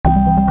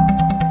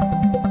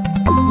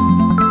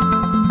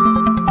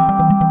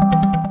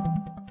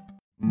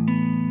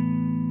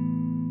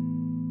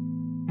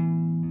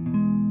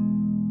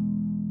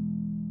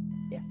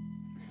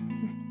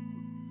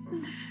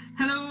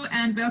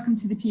and welcome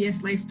to the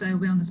PS Lifestyle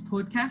Wellness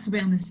Podcast,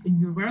 Wellness in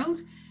Your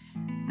World.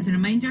 As a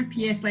reminder,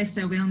 PS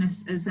Lifestyle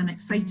Wellness is an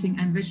exciting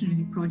and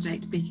visionary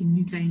project breaking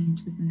new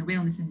ground within the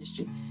wellness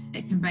industry.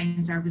 It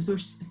combines our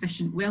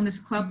resource-efficient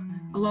wellness club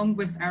along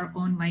with our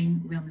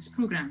online wellness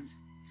programmes.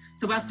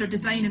 So whilst our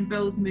design and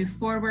build move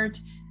forward,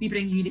 we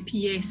bring you the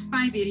PS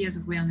 5 areas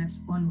of wellness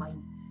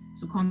online.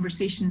 So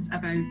conversations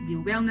about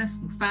real wellness,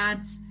 no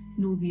fads,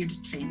 no weird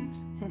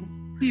trends.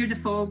 Clear the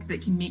fog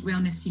that can make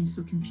wellness seem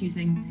so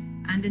confusing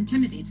and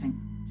intimidating.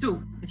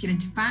 So if you're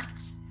into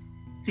facts,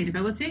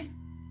 credibility,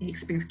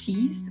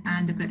 expertise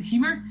and a bit of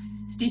humour,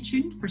 stay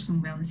tuned for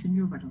some wellness in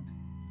your world.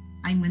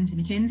 I'm Lindsay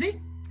McKenzie.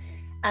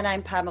 And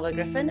I'm Pamela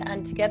Griffin,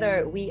 and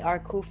together we are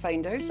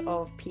co-founders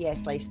of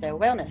PS Lifestyle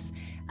Wellness.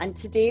 And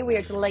today we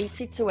are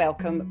delighted to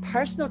welcome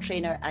personal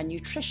trainer and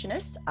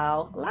nutritionist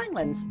Al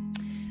Langlands.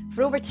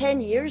 For over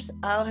 10 years,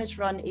 Al has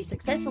run a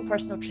successful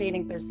personal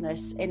training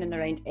business in and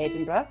around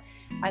Edinburgh,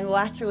 and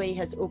latterly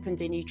has opened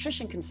a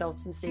nutrition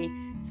consultancy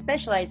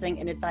specialising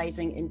in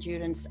advising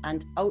endurance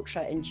and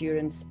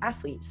ultra-endurance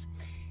athletes.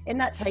 In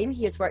that time,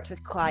 he has worked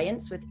with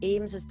clients with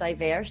aims as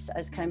diverse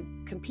as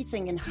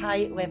competing in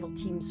high-level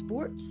team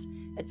sports,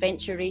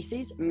 adventure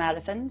races,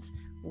 marathons,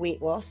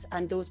 weight loss,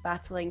 and those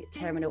battling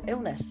terminal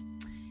illness.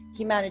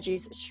 He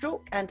manages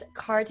stroke and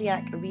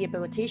cardiac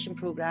rehabilitation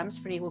programs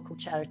for a local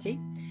charity,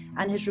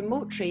 and his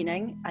remote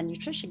training and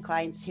nutrition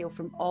clients hail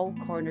from all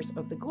corners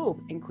of the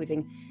globe,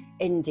 including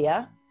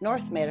India,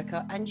 North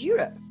America, and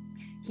Europe.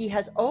 He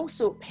has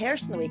also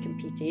personally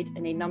competed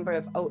in a number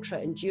of ultra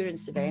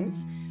endurance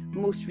events,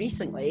 most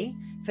recently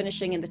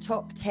finishing in the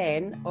top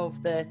 10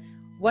 of the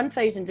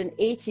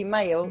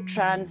 1,080-mile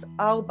Trans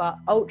Alba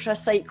ultra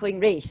cycling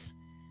race.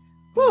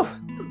 Whew.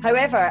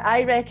 However,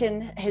 I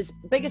reckon his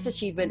biggest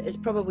achievement is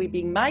probably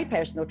being my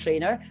personal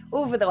trainer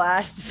over the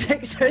last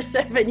 6 or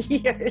 7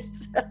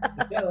 years.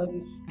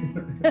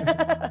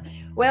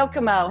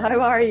 Welcome, Al. How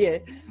are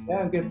you? Yeah,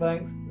 I'm good,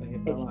 thanks.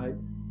 Was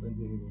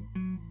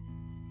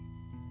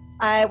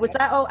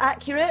that all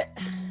accurate?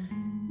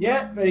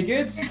 Yeah, very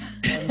good.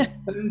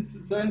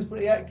 Sounds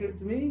pretty accurate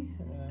to me.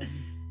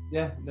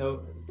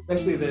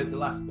 Especially the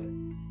last bit.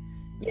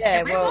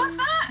 Yeah, when was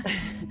that?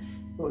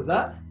 What was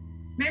that?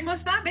 When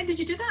was that? When did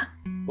you do that?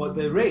 What,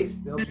 the race?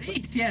 The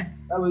race, yeah.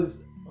 That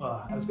was,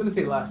 I was going to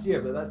say last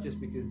year, but that's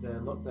just because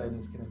lockdown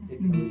has kind of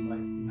taken away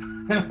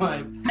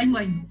my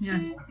timeline,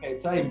 yeah. Okay,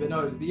 time, but no,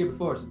 it was the year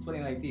before, so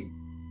 2019.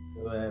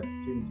 So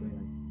June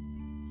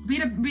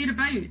 2019.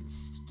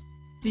 Whereabouts?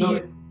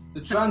 So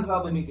Trans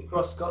Alba means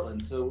across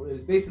Scotland. So it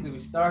was basically, we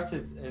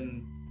started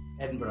in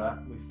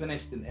Edinburgh, we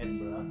finished in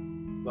Edinburgh,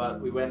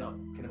 but we went up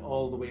kind of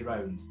all the way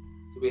round.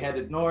 So we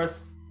headed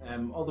north,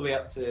 all the way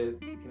up to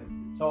kind of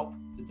the top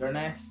to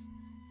Durness.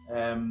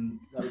 That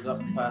was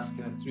up past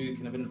kind of through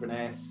kind of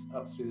Inverness,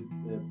 up through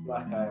the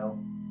Black Isle,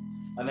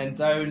 and then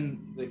down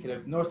the kind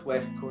of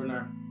northwest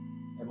corner,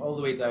 all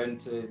the way down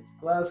to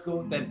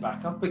Glasgow, then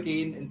back up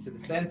again into the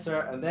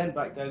centre, and then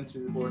back down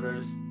through the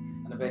borders,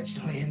 and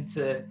eventually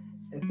into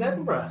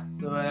Edinburgh.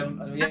 So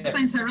that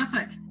sounds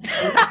horrific.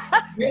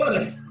 To be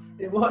honest,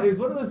 it was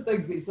one of those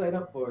things that you sign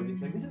up for and you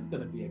think this is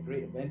going to be a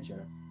great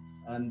adventure,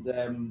 and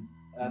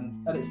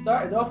it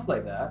started off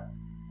like that,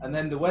 and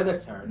then the weather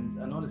turned,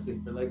 and honestly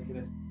for like kind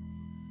of,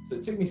 so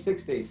it took me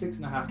 6 days,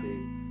 6.5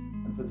 days,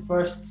 and for the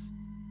first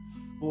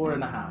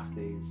 4.5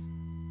 days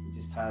we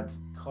just had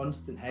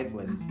constant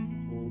headwind,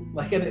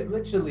 like, and it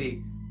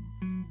literally,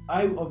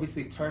 I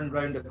obviously turned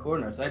round a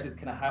corner, so I did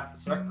kind of half a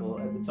circle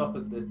at the top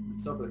of the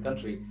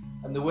country,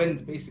 and the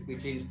wind basically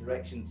changed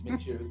direction to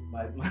make sure it was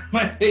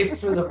my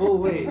face for the whole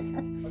way. I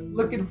was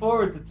looking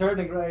forward to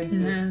turning around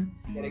to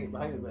getting it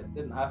behind me, but it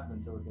didn't happen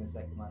until the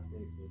second last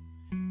day. So,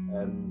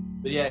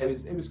 but yeah, it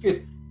was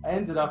good. I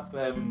ended up,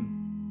 it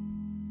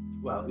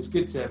was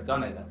good to have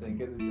done it. I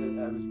think I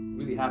was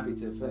really happy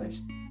to have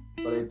finished,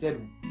 but it did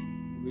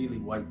really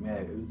wipe me out.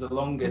 It was the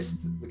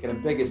longest, the kind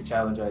of biggest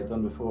challenge I had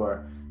done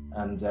before,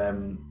 and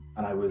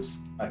I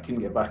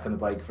couldn't get back on the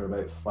bike for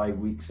about 5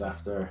 weeks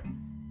after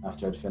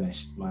I'd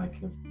finished. My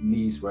kind of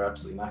knees were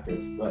absolutely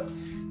knackered, but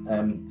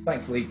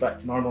thankfully back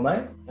to normal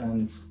now,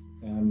 and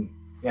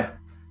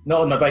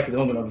not on my bike at the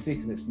moment obviously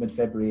because it's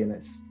mid-February and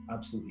it's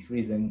absolutely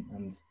freezing,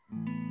 and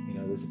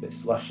there's a bit of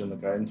slush on the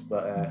ground,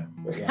 but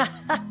yeah.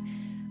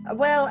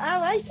 Well,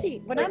 Al, I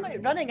see, when I'm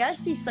out running, I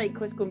see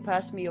cyclists going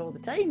past me all the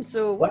time,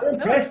 so what's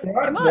going on?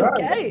 Come on,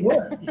 get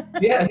out.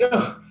 Yeah,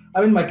 no,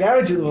 I'm in my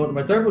garage at the moment,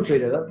 my turbo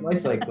trainer, that's my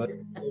cycle.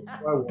 It's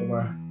far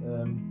warmer.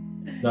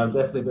 No, I'm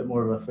definitely a bit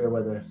more of a fair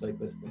weather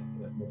cyclist.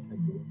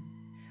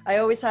 I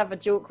always have a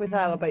joke with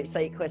Al about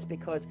cyclists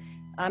because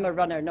I'm a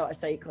runner, not a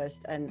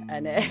cyclist, and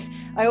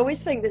I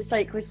always think that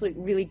cyclists look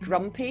really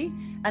grumpy,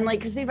 and like,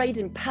 because they ride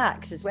in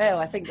packs as well,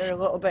 I think they're a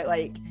little bit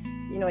like,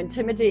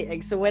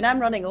 intimidating. So when I'm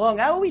running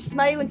along, I always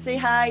smile and say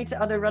hi to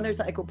other runners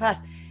that I go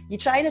past. You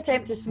try and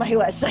attempt to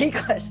smile at a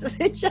cyclist,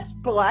 they just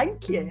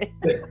blank you.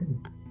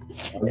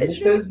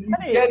 It's really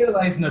funny.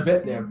 Generalising a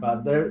bit there,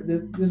 but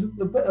there's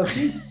a bit of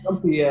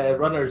grumpy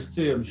runners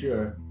too, I'm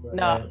sure. But,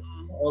 no,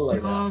 all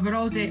like that. Oh, we're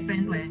all dead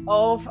friendly.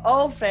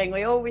 All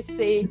friendly. Always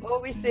say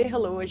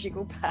hello as you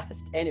go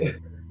past. Anyway,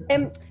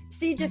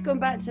 see, just going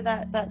back to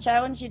that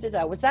challenge you did,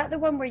 Al, was that the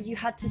one where you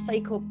had to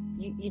cycle?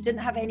 You didn't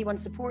have anyone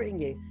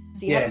supporting you,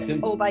 so you had to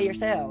go all by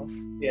yourself.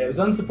 Yeah, it was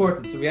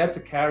unsupported, so we had to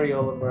carry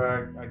all of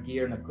our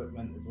gear and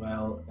equipment as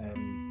well,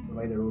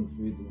 provide our own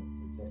food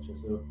and etc.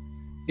 So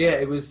yeah,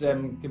 it was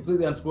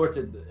completely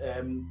unsupported,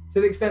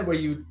 to the extent where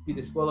you'd be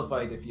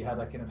disqualified if you had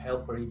a kind of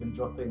helper even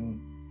dropping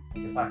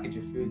like a package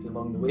of food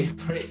along the way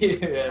for you.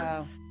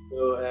 Wow.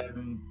 So,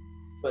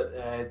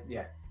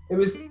 yeah, it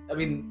was. I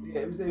mean,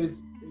 it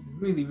was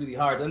really, really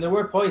hard, and there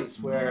were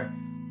points where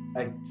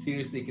I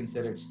seriously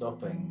considered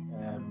stopping.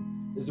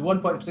 There was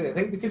one point in particular, I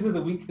think because of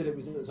the week that it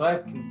was. So I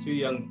have two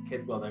young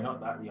kids. Well, they're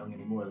not that young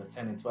anymore. They're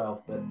 10 and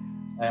 12. But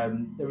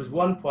there was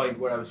one point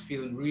where I was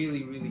feeling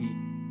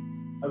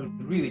I was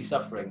really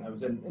suffering. I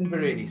was in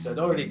Inverary, so I'd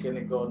already kind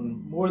of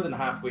gone more than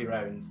halfway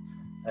round.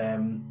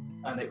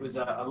 And it was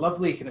a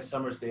lovely kind of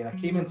summer's day, and I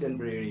came into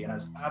Inverary and I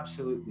was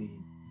absolutely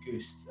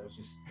goosed. I was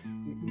just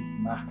completely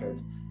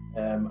knackered.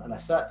 And I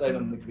sat down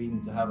on the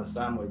green to have a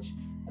sandwich,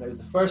 and it was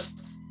the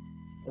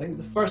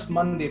first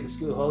Monday of the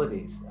school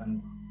holidays,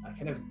 and I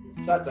kind of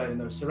sat down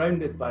and I was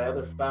surrounded by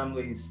other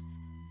families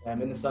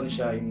in the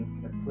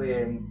sunshine, kind of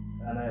playing,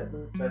 and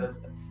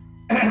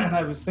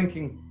I was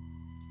thinking,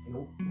 you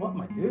know, what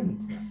am I doing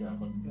to myself?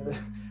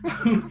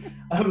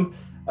 I'm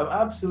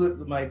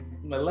absolutely,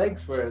 my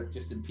legs were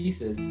just in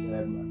pieces,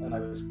 and I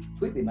was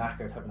completely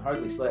knackered, having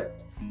hardly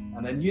slept,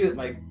 and I knew that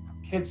my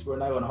kids were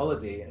now on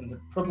holiday and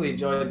probably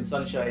enjoying the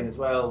sunshine as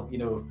well, you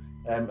know,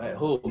 at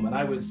home, and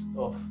I was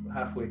off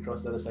halfway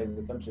across the other side of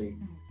the country,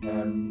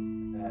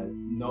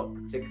 not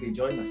particularly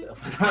enjoying myself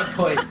at that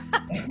point.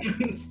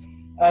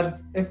 And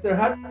if there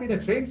had been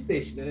a train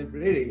station in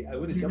Inverary, I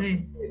would have jumped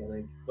on the train, I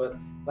think, but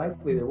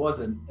thankfully there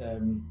wasn't,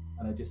 and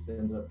I just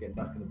ended up getting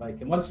back on the bike.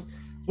 And it's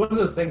one of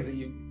those things that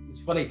it's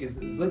funny because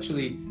it was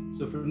literally,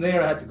 so from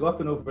there I had to go up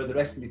and over the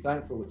Rest and Be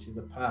Thankful, which is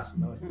a pass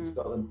in the west of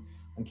Scotland,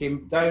 and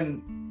came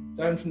down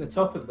from the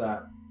top of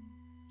that,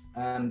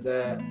 and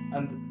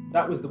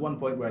that was the one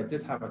point where I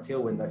did have a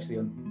tailwind actually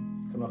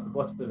coming off the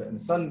bottom of it, and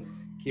the sun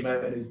came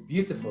out and it was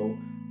beautiful,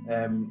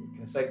 kind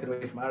of cycling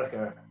away from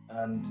Arrochar,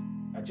 and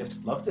I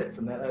just loved it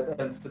from there.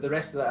 And for the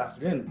rest of that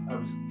afternoon I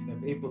was kind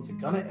of able to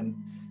gun it, and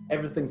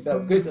everything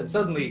felt good, and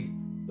suddenly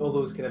all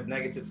those kind of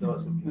negative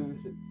thoughts have kind of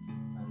disappeared,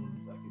 and I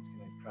could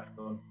kind of crack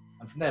on.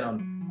 And from then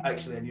on,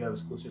 actually, I knew I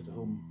was closer to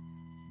home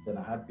than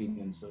I had been,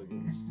 and so it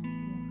was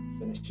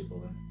finishable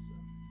then. So.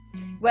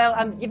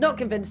 Well, you've not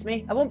convinced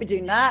me. I won't be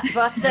doing that,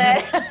 but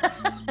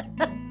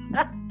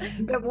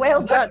but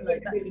well done.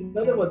 There's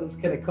another one that's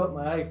kind of caught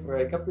my eye for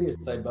a couple of years'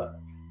 time, but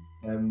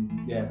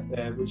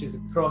which is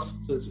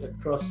across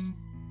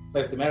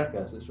South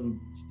America. So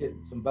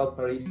it's from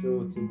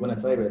Valparaiso to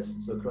Buenos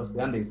Aires, so across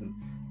the Andes, and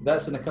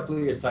that's in a couple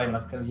of years' time, and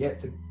I've kind of yet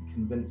to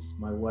convince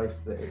my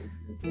wife that it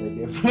would be a good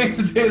idea for me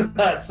to do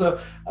that. So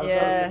I've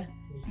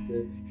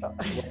got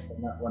to work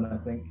on that one, I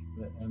think.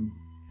 But,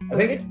 I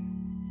think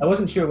I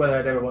wasn't sure whether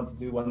I'd ever want to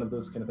do one of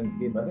those kind of things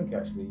again, but I think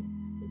actually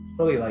it's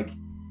probably like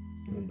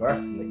giving birth,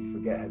 and that you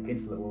forget how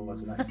painful it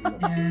was, and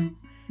actually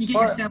you get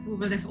yourself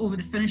over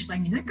the finish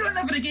line, you think, go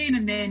never again,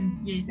 and then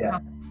you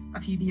have a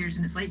few beers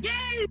and it's like,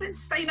 yay, let's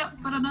sign up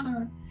for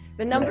another.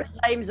 The number of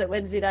times that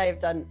Lindsay and I have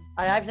done,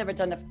 I've never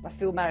done a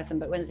full marathon,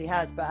 but Lindsay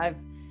has, but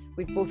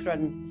we've both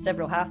run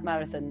several half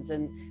marathons,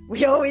 and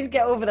we always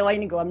get over the line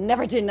and go, I'm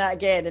never doing that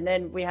again, and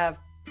then we have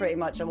pretty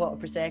much a lot of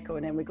Prosecco,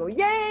 and then we go,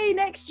 yay,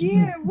 next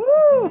year,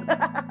 woo!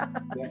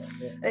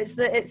 It's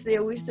the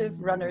elusive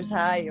runner's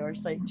high, or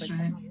cyclist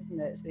high, isn't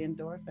it? It's the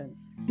endorphins.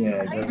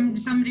 Yeah.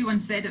 Somebody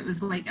once said it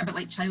was like a bit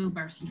like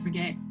childbirth, you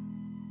forget.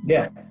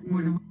 Yeah.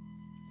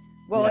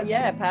 Well,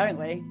 yeah,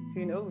 apparently.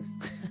 Who knows?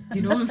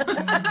 Who knows?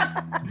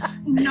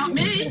 Not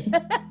me.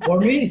 Or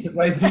me,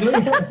 surprisingly.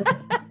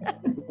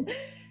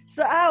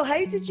 So, Al,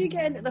 how did you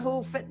get into the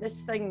whole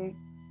fitness thing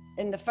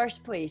in the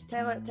first place?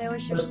 Tell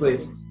us your story.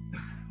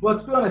 Well,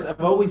 to be honest,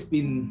 I've always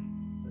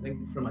been, I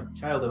think from a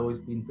child, I've always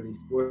been pretty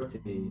sporty,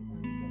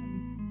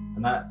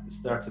 and that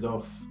started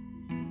off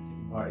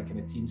taking part in kind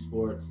of team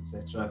sports,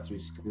 etc., through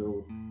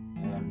school,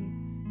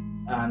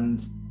 and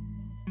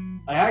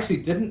I actually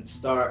didn't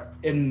start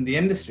in the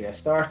industry. I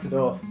started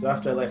off, so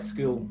after I left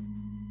school,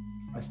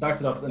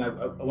 and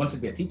I wanted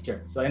to be a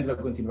teacher. So I ended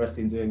up going to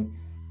university and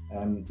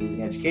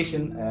doing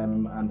education,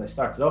 and I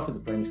started off as a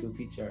primary school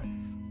teacher,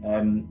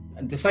 and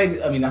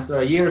decided, after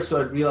a year or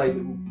so, I realised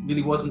it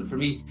really wasn't for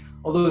me.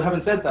 Although,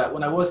 having said that,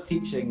 when I was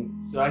teaching,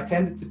 so I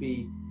tended to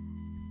be,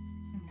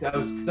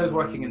 because I was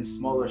working in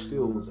smaller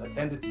schools, I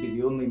tended to be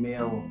the only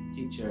male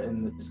teacher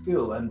in the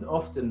school, and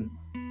often,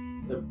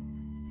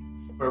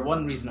 for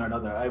one reason or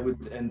another, I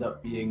would end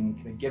up being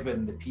kind of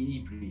given the PE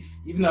brief,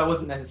 even though I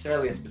wasn't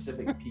necessarily a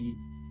specific PE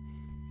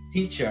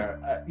teacher.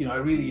 I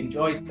really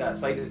enjoyed that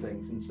side of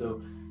things, and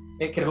so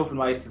it kind of opened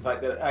my eyes to the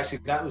fact that actually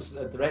that was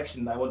a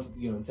direction that I wanted,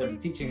 in terms of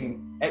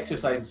teaching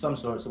exercise of some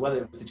sort. So whether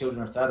it was to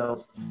children or to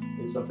adults,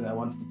 it was something I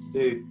wanted to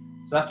do.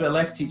 So after I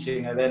left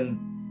teaching, I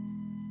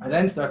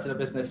then started a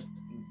business,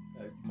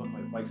 talking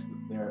about bikes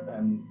there,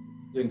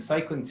 doing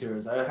cycling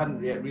tours. I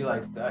hadn't yet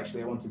realised that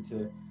actually I wanted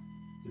to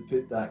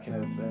put that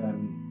kind of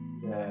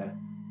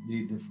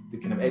the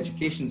kind of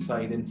education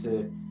side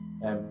into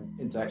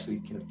actually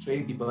kind of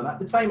training people. And at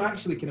the time,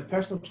 actually, kind of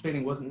personal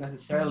training wasn't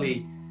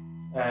necessarily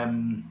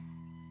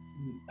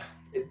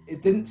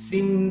it didn't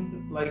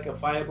seem like a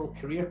viable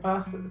career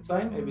path at the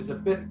time. It was a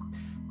bit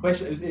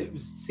it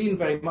was seen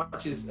very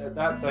much as at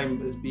that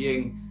time as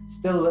being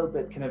still a little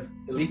bit kind of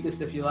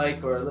elitist, if you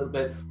like, or a little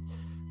bit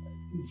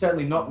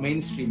certainly not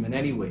mainstream in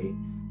any way.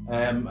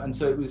 And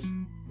so it was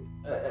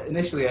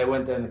initially I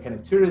went down the kind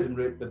of tourism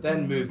route, but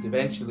then moved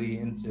eventually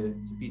into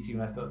PT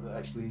when I thought that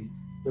actually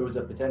there was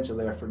a potential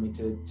there for me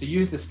to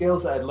use the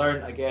skills that I'd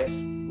learned, I guess,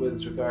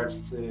 with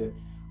regards to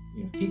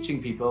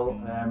teaching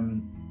people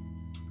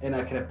in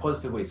a kind of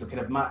positive way. So kind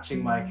of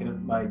matching my kind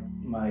of my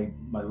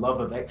love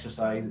of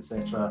exercise,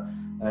 etc.,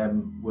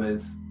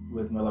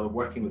 with my love of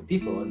working with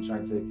people and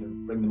trying to kind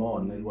of bring them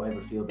on in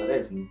whatever field that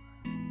is. And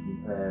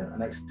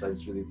exercise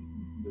is really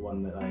the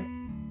one that I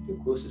feel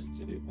closest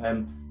to.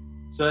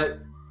 So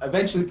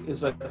eventually,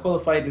 so I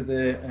qualified with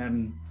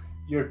the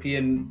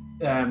European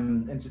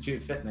Institute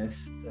of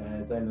Fitness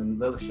down in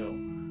Lilleshall,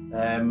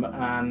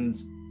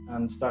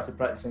 and started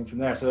practicing from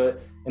there. So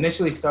it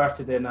initially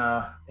started in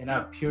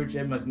a pure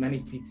gym, as many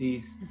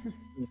PTs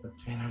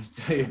trainers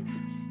do.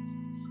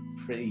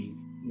 It's pretty,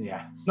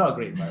 it's not a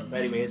great environment.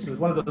 But anyway, it was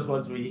one of those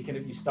ones where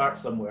you start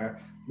somewhere.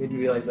 Made me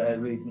realise that I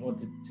really didn't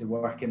want to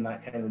work in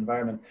that kind of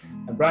environment,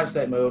 and branched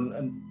out my own.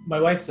 And my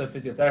wife's a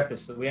physiotherapist,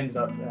 so we ended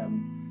up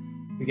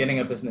beginning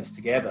a business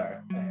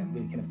together,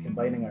 really kind of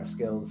combining our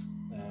skills.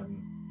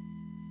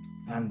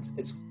 And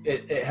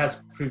it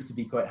has proved to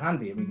be quite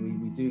handy. I mean,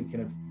 we do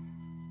kind of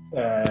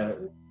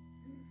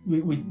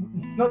we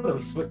not that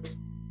we switch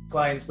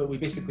clients, but we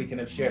basically kind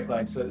of share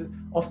clients. So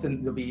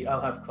often I'll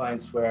have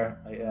clients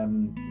where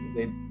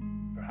they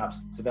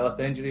perhaps develop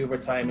an injury over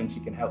time, and she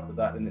can help with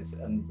that, and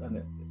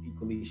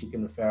equally she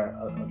can refer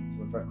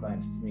some of her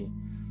clients to me.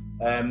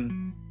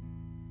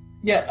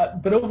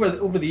 But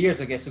over the years,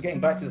 I guess. So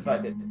getting back to the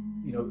fact that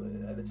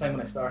at the time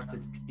when I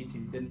started, PT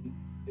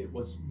it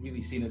was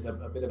really seen as a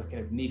bit of a kind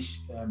of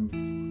niche,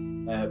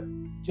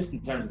 just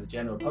in terms of the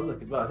general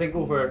public as well. I think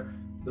over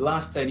the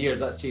last 10 years,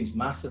 that's changed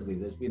massively.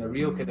 There's been a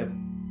real kind of,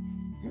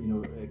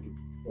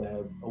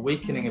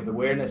 awakening of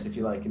awareness, if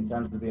you like, in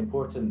terms of the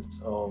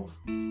importance of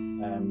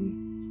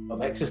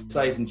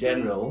exercise in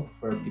general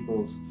for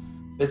people's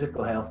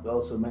physical health, but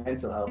also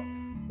mental health,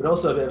 but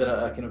also a bit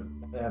of a kind of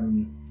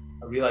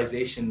a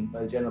realization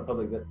by the general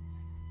public that,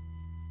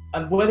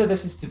 and whether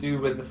this is to do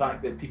with the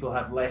fact that people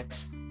have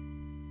less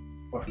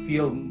or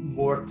feel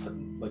more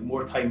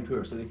time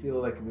poor, so they feel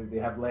like they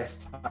have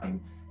less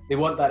time. They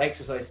want that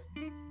exercise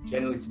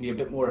generally to be a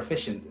bit more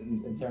efficient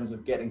in terms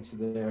of getting to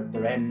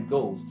their end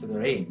goals, to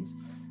their aims.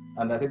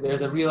 And I think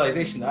there's a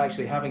realization that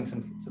actually having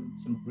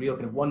some real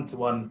kind of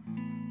one-to-one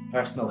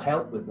personal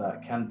help with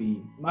that can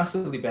be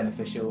massively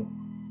beneficial,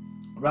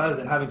 rather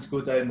than having to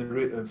go down the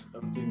route of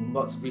doing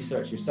lots of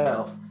research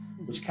yourself,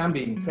 which can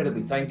be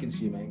incredibly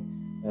time-consuming.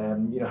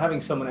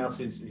 Having someone else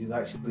who's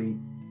actually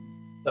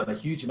done a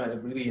huge amount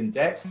of really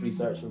in-depth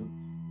research,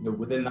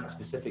 within that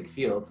specific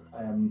field,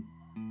 and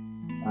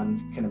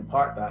can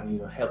impart that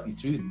and help you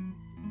through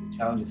the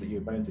challenges that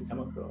you're bound to come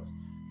across,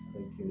 I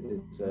think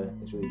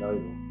is really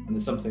valuable. And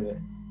it's something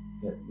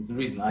that is the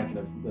reason I kind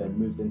of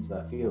moved into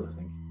that field, I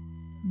think.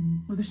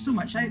 Well, there's so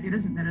much out there,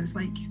 isn't there? It's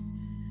like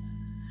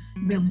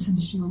wellness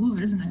industry all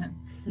over, isn't it?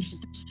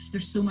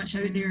 There's so much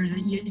out there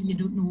that you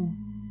don't know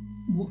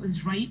what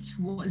is right,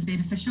 what is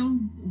beneficial,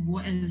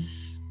 what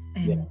is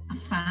a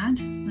fad,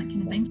 that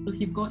kind of thing. So if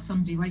you've got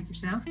somebody like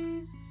yourself,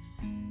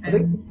 I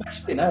think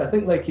especially now, I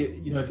think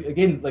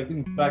if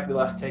looking back the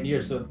last 10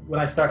 years, so when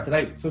I started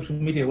out, social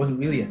media wasn't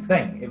really a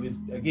thing. It was,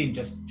 again,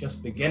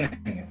 just beginning.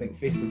 I think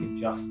Facebook had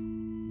just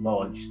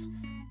launched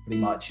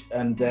pretty much.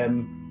 And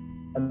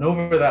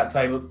over that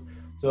time,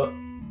 so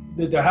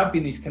there have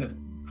been these kind of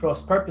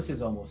cross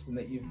purposes almost, in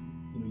that you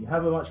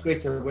have a much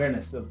greater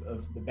awareness of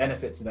the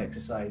benefits of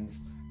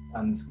exercise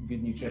and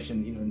good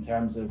nutrition, in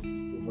terms of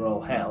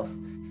overall health.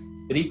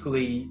 But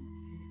equally,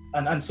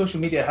 and social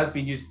media has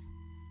been used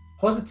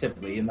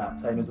positively in that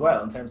time as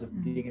well, in terms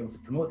of being able to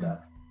promote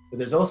that. But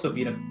there's also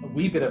been a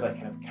wee bit of a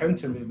kind of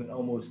counter movement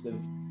almost of,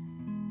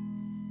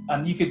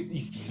 and you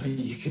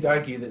could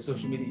argue that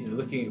social media,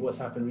 looking at what's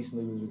happened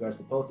recently with regards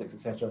to politics,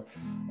 etc.,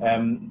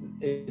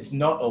 it's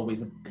not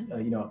always a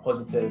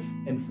positive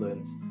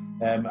influence,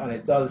 and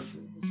it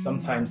does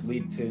sometimes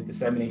lead to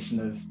dissemination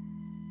of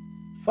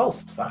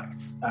false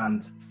facts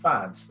and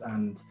fads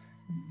and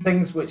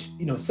things which,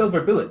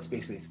 silver bullets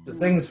basically. So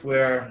things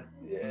where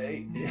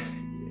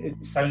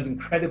it sounds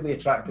incredibly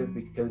attractive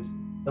because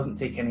it doesn't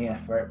take any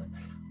effort,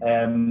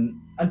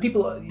 and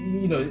people,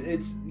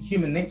 it's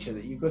human nature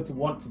that you're going to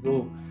want to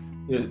go,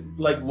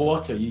 like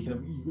water.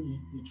 You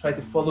try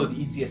to follow the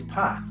easiest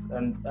path,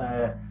 and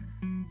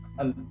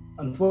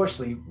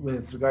unfortunately,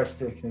 with regards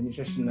to kind of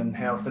nutrition and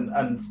health, and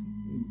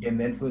again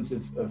the influence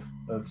of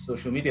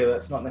social media,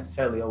 that's not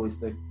necessarily always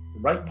the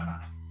right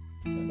path,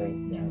 I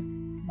think,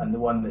 and the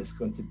one that's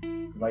going to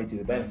provide you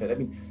the benefit. I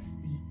mean,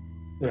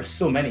 there's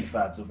so many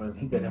fads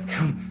that have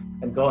come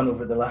and gone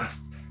over the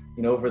last,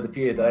 over the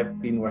period that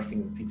I've been working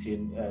as a PT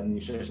and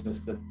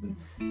nutritionist, that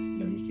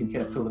you can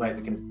kind of pull them out,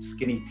 the kind of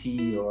skinny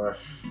tea or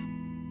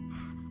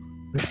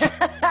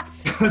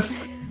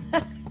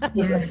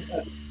Yeah.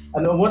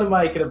 And one of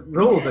my kind of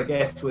roles, I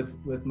guess,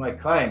 with my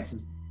clients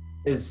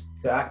is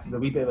to act as a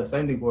wee bit of a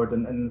sounding board,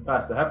 and in the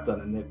past I have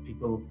done, and that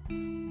people,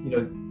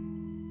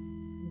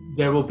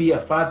 there will be a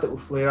fad that will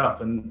flare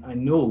up, and I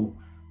know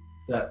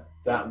that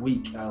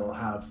week I'll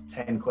have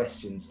 10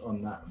 questions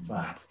on that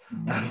fad.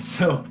 And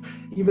so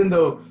even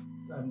though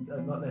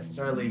I'm not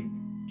necessarily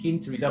keen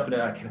to read up on it,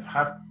 I kind of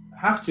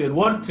have to and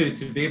want to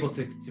be able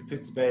to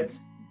put to bed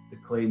the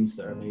claims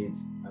that are made,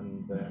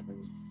 and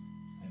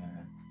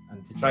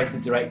to try to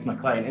direct my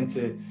client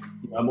into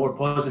a more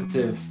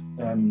positive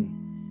and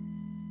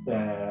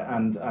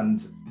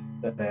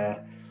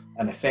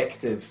an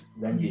effective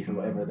remedy for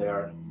whatever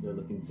they're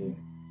looking to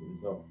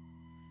resolve.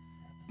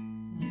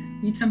 Yeah.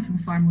 You need something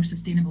far more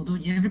sustainable,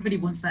 don't you? Everybody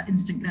wants that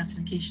instant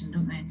gratification,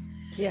 don't they?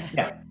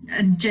 Yeah.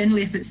 And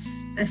generally, if it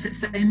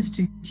sounds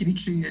to be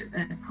true,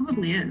 it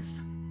probably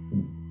is.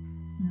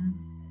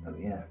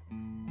 Yeah.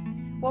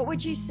 What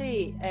would you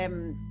say,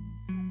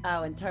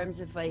 Al, in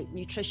terms of like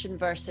nutrition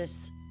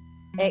versus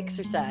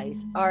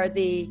exercise? Are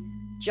they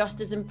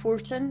just as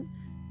important?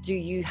 Do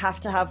you have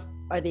to have?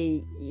 Are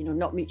they,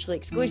 not mutually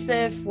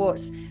exclusive?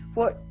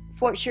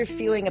 What's your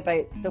feeling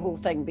about the whole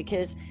thing?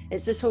 Because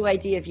it's this whole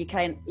idea of you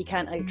can't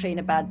out-train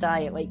a bad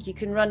diet. Like, you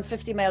can run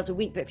 50 miles a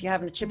week, but if you're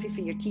having a chippy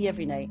for your tea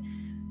every night,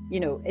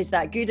 is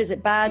that good? Is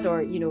it bad?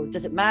 Or,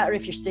 does it matter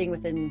if you're staying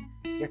within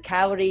your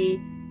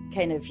calorie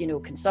kind of,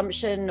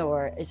 consumption,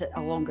 or is it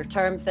a longer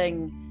term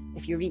thing?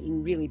 If you're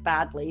eating really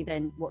badly,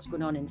 then what's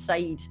going on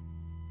inside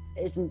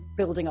isn't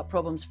building up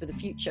problems for the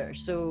future.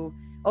 So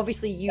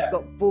obviously you've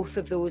got both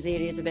of those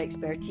areas of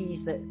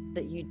expertise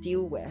that you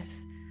deal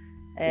with.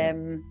 I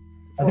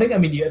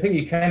think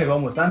you kind of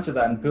almost answered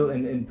that in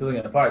pulling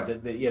it apart.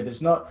 That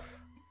there's not,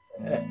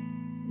 and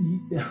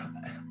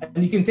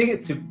you can take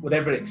it to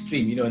whatever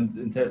extreme.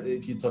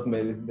 If you're talking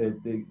about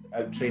the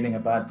out training a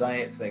bad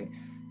diet thing,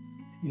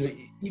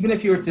 even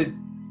if you were to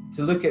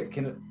look at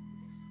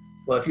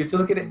if you're to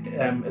look at it,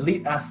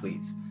 elite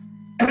athletes,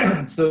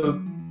 so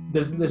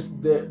there's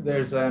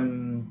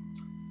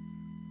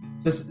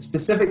just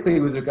specifically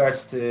with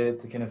regards to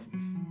kind of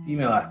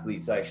female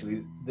athletes,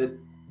 actually, that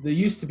there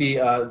used to be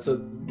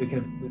the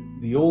kind of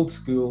the old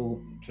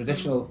school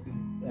traditional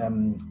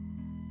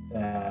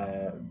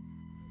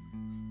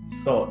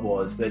thought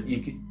was that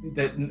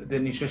that the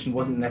nutrition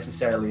wasn't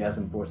necessarily as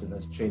important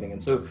as training,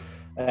 and so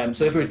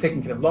if we were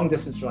taking kind of long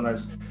distance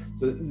runners,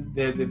 so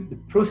the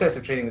process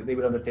of training that they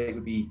would undertake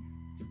would be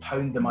to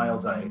pound the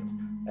miles out,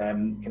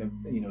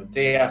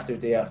 day after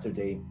day after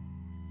day.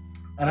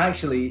 And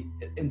actually,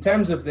 in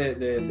terms of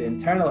the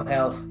internal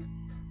health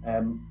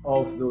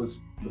of those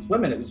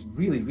women, it was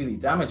really, really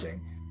damaging,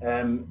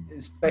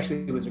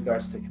 especially with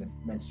regards to kind of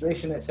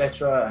menstruation,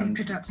 etc. and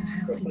reproductive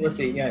health.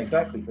 Fertility. Yeah,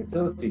 exactly,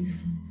 fertility.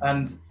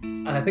 And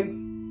I think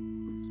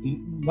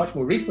much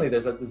more recently,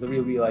 there's a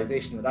real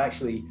realization that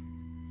actually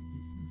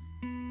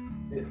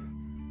the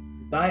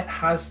diet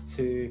has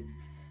to.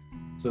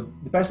 So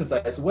the person's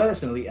diet, so whether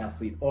it's an elite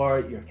athlete or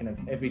your kind of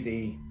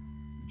everyday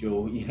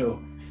Joe, the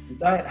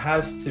diet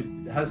has to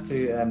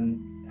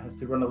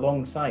run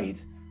alongside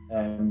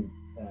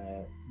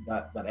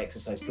that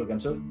exercise program.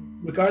 So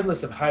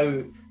regardless of how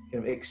kind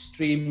of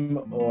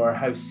extreme or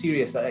how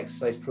serious that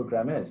exercise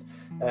program is,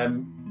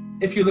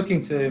 if you're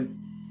looking for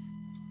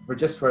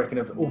kind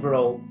of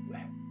overall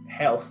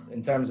health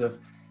in terms of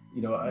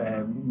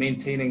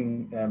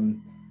maintaining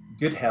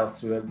good health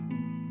through a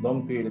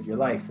long period of your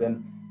life,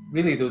 then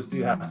really those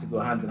do have to go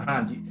hand in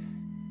hand.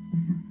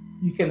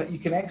 You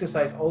can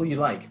exercise all you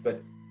like,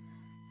 but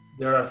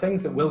there are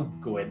things that will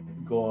go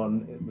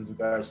on with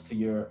regards to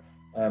your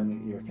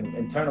kind of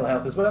internal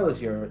health as well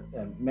as your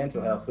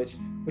mental health, which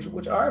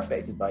are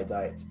affected by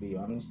diet, to be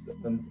honest.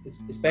 And it's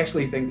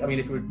especially things. I mean,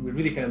 if we're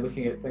really kind of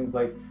looking at things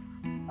like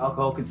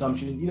alcohol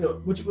consumption,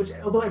 which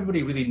although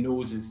everybody really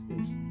knows is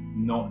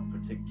not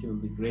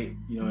particularly great,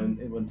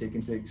 and when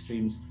taken to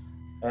extremes,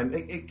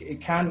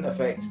 it can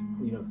affect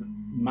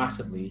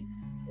massively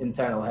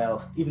internal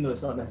health, even though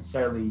it's not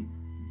necessarily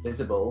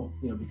visible,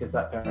 because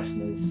that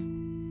person is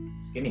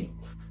skinny,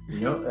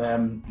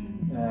 and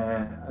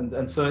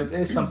so it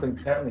is something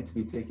certainly to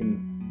be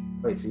taken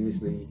quite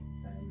seriously.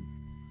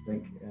 I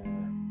think,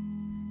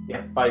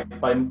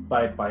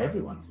 by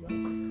everyone, to be honest. I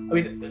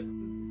mean,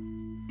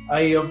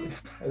 I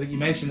think you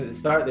mentioned at the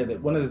start there that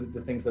one of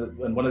the things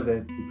and one of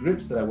the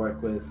groups that I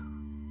work with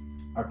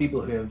are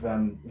people who have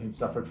who've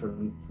suffered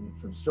from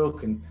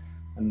stroke and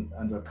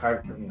or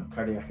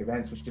cardiac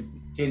events which have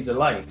changed their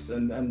lives,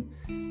 and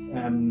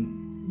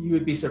you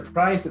would be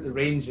surprised at the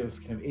range of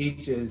kind of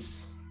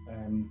ages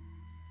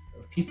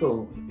of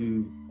people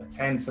who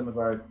attend some of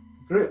our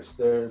groups.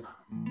 There,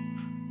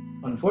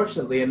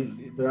 unfortunately,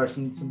 and there are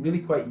some really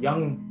quite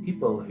young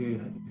people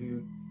who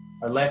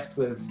are left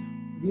with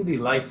really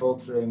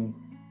life-altering,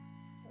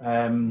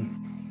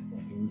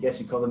 guess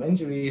you call them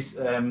injuries,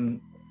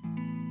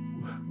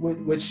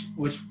 which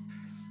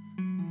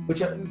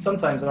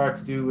sometimes are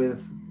to do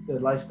with the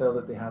lifestyle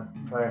that they had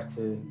prior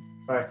to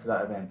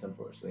that event,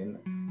 unfortunately,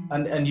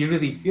 and you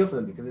really feel for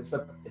them, because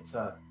it's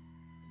a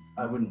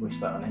I wouldn't wish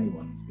that on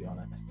anyone, to be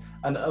honest.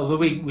 And although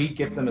we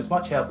give them as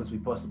much help as we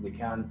possibly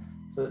can,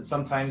 so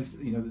sometimes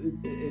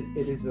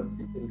it is a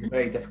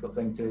very difficult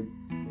thing to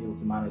be able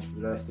to manage for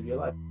the rest of your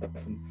life.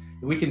 And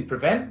if we can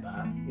prevent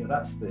that,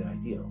 that's the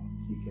ideal.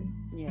 If you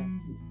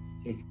can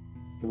take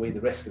away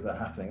the risk of that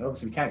happening.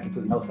 Obviously, we can't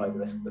completely nullify the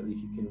risk, but if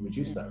you can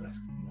reduce that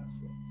risk, that's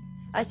it.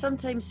 I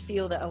sometimes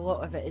feel that a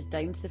lot of it is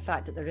down to the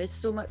fact that there is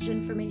so much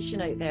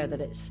information out there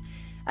that it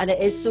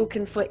is so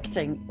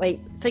conflicting. Like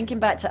thinking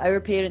back to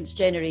our parents'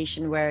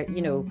 generation, where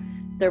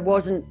it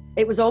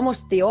was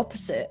almost the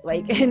opposite.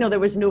 Like there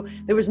was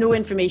no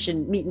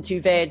information. Meat and two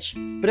veg,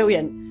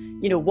 brilliant.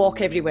 Walk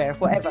everywhere,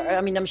 whatever.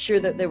 I mean, I'm sure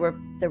that there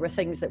were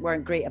things that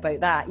weren't great about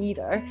that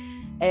either.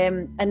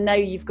 And now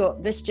you've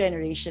got this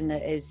generation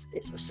that is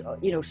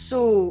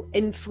so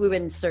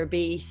influencer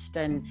based,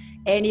 and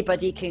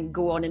anybody can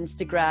go on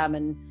Instagram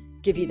and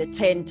give you the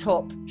 10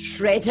 top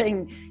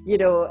shredding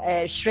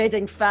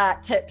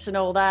fat tips and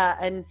all that,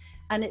 and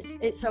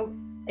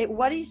it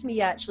worries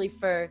me actually,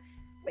 for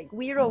like,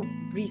 we're all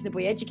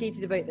reasonably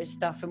educated about this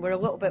stuff, and we're a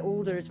little bit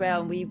older as well,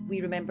 and we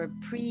remember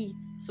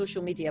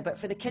pre-social media, but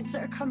for the kids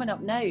that are coming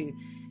up now,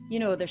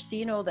 they're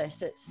seeing all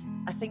this.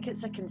 I think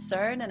it's a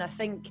concern, and I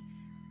think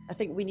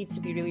we need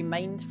to be really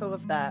mindful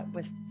of that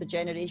with the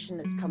generation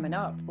that's coming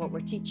up, what we're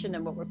teaching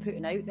and what we're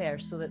putting out there,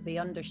 so that they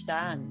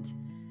understand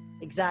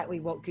exactly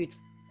what good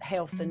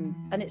health and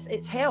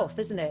it's health,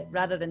 isn't it,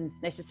 rather than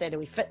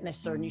necessarily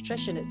fitness or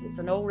nutrition. It's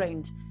an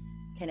all-round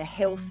kind of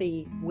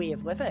healthy way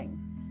of living.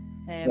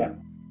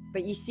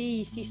 But you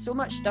see so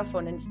much stuff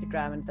on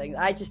Instagram and things.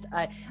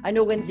 I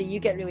know, Lindsay, you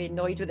get really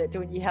annoyed with it,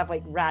 don't you? Have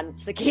like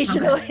rants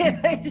occasionally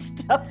about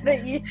stuff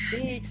that you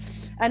see,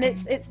 and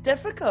it's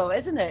difficult,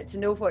 isn't it, to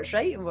know what's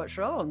right and what's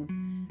wrong.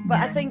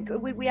 But I think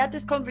we had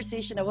this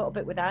conversation a little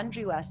bit with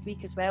Andrew last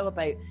week as well,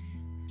 about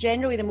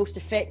generally the most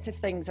effective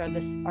things are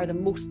the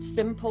most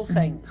simple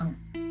things,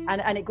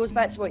 and it goes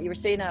back to what you were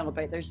saying, Al,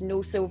 about there's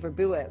no silver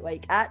bullet.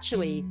 Like,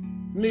 actually,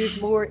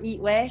 move more, eat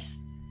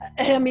less.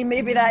 I mean,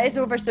 maybe that is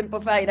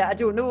oversimplifying it, I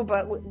don't know,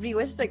 but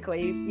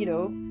realistically,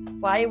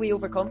 why are we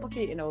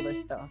overcomplicating all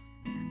this stuff?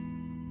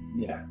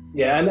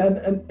 And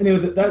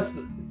that's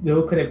the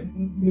whole kind of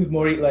move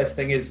more, eat less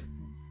thing is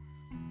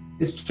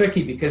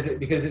tricky, because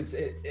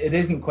it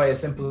isn't quite as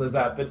simple as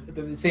that, but at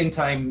the same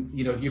time,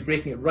 if you're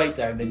breaking it right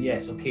down, then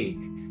yes, okay.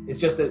 It's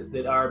just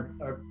that our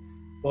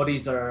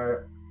bodies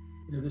are,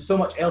 there's so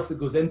much else that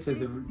goes into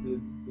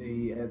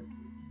the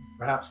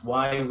perhaps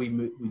why we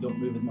don't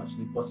move as much as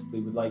we possibly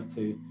would like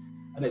to,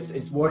 and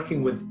it's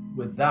working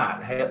with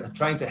that,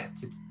 trying to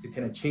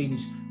kind of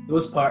change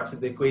those parts of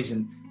the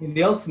equation. I mean,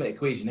 the ultimate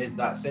equation is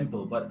that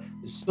simple, but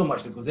there's so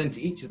much that goes into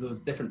each of those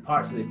different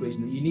parts of the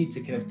equation that you need to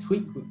kind of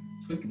tweak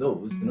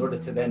those in order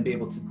to then be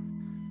able to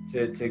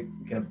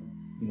kind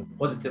of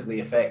positively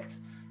affect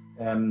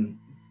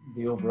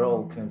the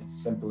overall kind of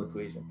simple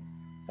equation.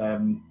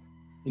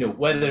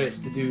 Whether it's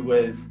to do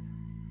with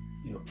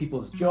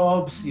people's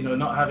jobs,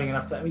 not having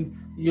enough time. I mean,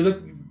 you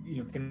look,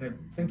 kind of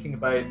thinking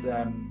about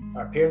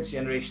our parents'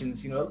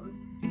 generations,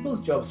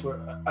 people's jobs were,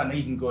 and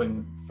even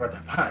going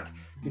further back,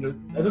 I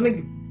don't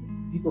think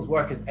people's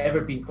work has ever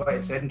been quite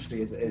as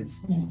sedentary as it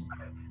is just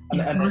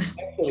now. And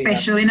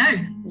especially now.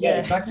 Yeah,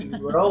 exactly.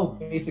 We're all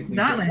basically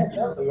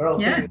we're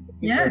all I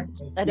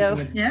know.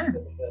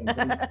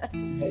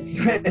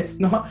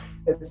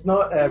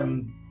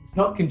 It's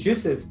not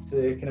conducive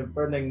to kind of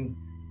burning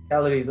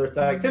calories or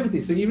to activity.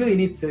 So you really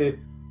need to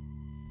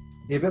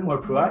be a bit more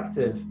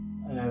proactive.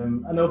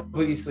 And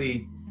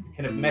obviously,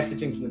 kind of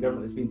messaging from the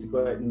government has been to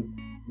go out and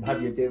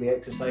have your daily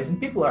exercise, and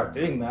people are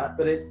doing that,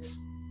 but it's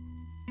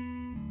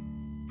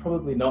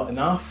probably not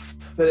enough.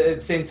 But at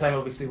the same time,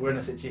 obviously, we're in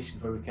a situation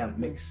where we can't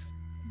mix.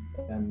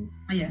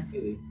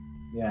 Really.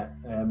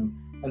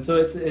 And so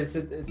it's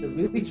a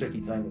really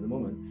tricky time at the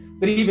moment.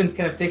 But even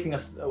kind of taking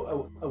us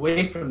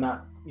away from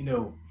that,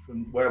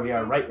 from where we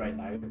are right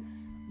now,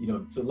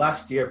 so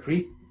last year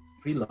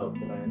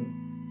pre-lockdown,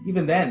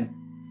 even then,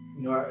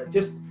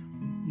 just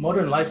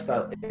modern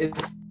lifestyle is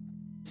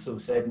so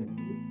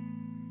sedentary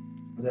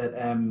that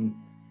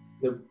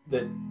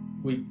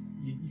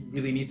you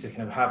really need to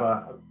kind of have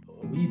a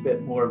wee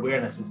bit more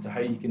awareness as to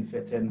how you can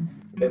fit in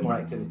a bit more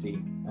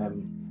activity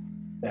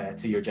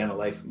to your general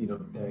life,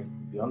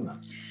 beyond that.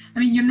 I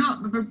mean, you're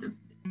not,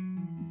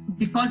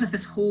 because of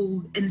this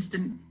whole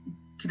instant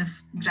kind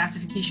of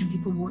gratification,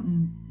 people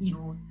wanting,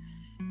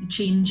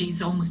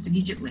 changes almost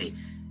immediately.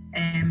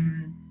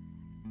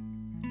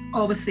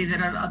 Obviously,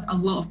 there are a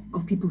lot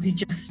of people who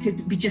just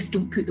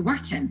don't put the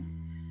work in.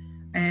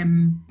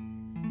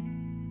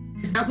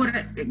 Is that what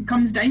it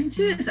comes down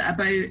to? Is it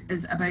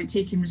about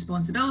taking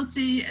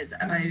responsibility? Is it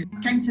about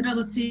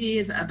accountability?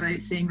 Is it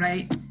about saying,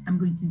 right, I'm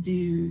going to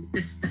do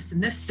this,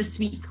 and this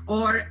week?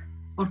 Or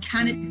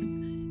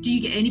do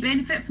you get any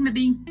benefit from it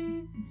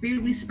being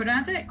fairly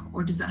sporadic?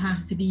 Or does it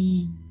have to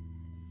be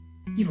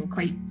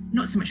quite,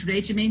 not so much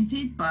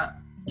regimented, but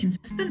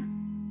consistent?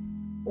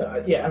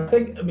 Yeah,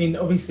 I mean,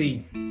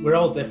 obviously we're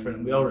all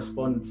different. We all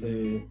respond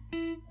to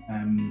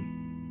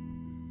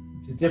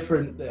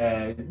different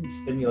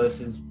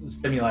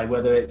stimuli,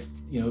 whether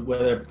it's,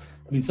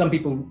 some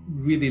people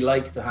really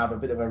like to have a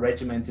bit of a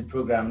regimented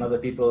program, and other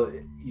people,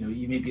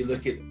 you maybe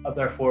look at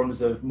other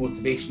forms of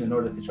motivation in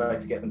order to try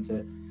to get them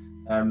to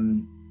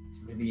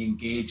really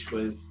engage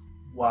with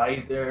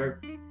why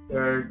they're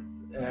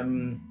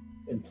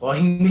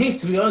employing me,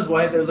 to be honest,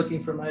 why they're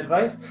looking for my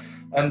advice.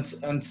 And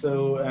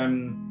so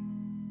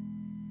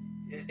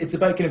it's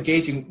about kind of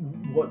gauging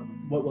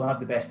what will have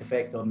the best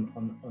effect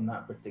on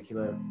that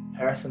particular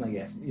person, I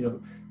guess.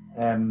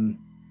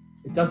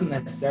 It doesn't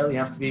necessarily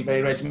have to be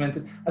very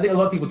regimented. I think a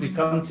lot of people do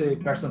come to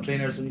personal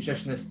trainers and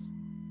nutritionists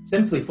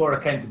simply for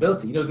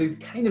accountability. They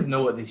kind of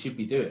know what they should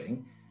be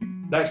doing,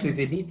 but actually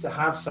they need to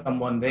have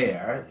someone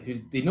there who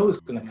they know is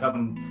going to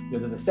come.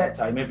 There's a set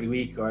time every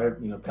week, or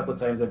a couple of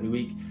times every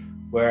week,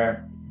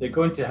 where they're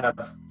going to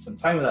have some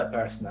time with that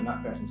person, and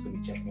that person's going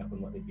to be checking up on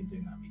what they've been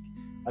doing that week.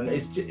 And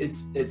it's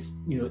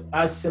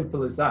as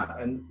simple as that.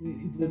 And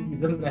it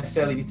doesn't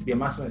necessarily need to be a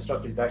massive amount of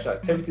structure to the actual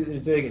activity that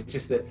they're doing. It's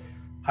just that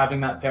having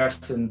that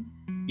person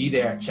be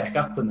there, check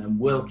up on them,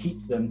 will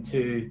keep them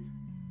to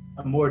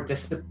a more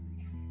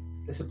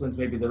discipline's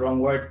maybe the wrong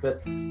word,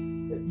 but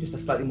just a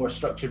slightly more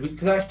structured week.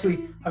 Because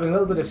actually having a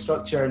little bit of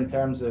structure in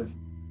terms of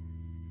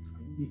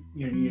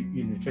your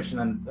nutrition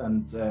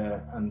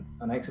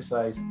and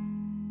exercise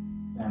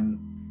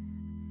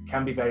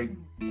can be very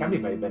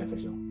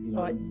beneficial.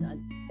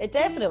 It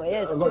definitely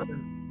is.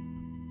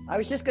 I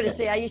was just going to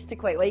say, I used to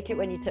quite like it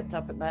when you tipped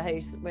up at my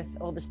house with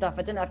all the stuff.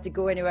 I didn't have to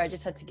go anywhere. I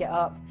just had to get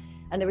up,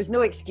 and there was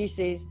no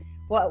excuses.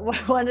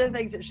 One of the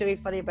things that's really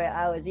funny about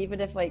Al is, even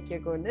if you're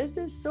going, this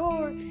is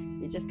sore,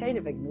 he just kind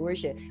of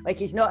ignores you.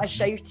 He's not a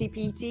shouty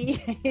PT.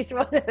 He's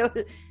one of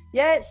those,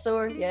 yeah, it's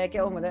sore, yeah,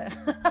 get on with it.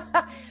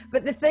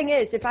 But the thing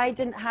is, if I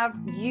didn't have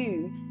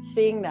you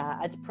saying that,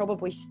 I'd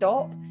probably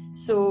stop.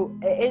 So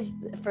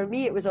for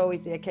me, it was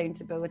always the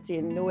accountability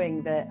and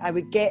knowing that I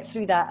would get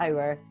through that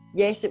hour.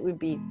 Yes, it would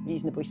be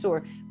reasonably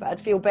sore, but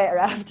I'd feel better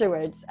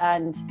afterwards,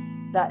 and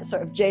that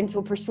sort of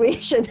gentle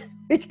persuasion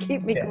would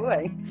keep me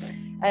going.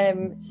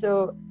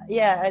 So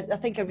yeah, I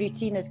think a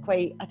routine is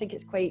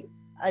it's quite,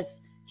 as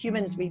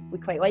humans, we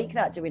quite like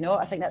that, do we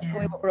not? I think that's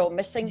probably what we're all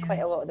missing quite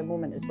a lot at the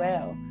moment as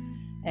well.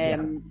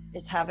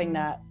 Is having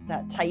that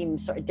time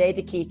sort of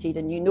dedicated,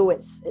 and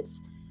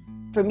it's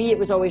for me, it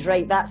was always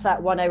right. That's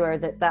that 1 hour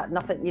that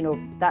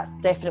nothing, that's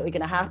definitely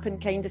going to happen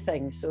kind of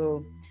thing.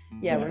 So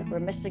we're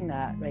missing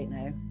that right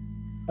now.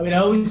 I mean, I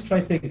always try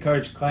to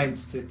encourage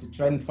clients to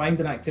try and find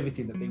an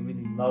activity that they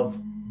really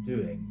love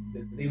doing,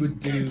 that they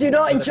would do. Do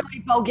not enjoy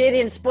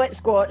Bulgarian split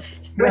squats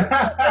with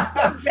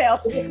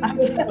belts. I'm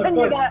telling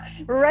you that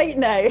right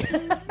now.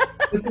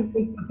 This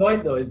is the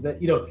point, though, is that,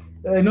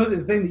 I know that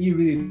the thing that you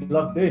really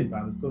love doing,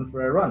 Pam, is going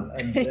for a run,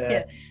 and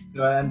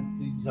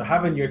so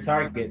having your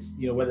targets,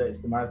 whether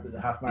it's the marathon, the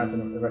half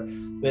marathon, or whatever,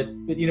 but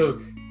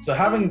so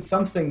having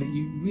something that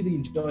you really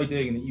enjoy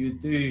doing and that you would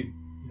do,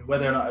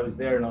 whether or not I was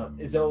there or not,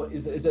 is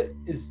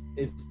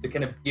the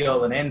kind of be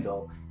all and end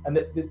all. And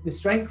the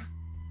strength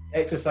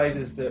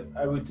exercises that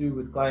I would do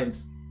with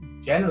clients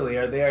generally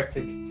are there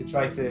to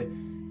try to.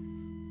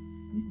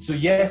 So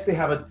yes, they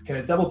have a kind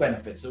of double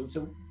benefit. So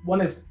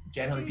one is,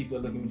 generally people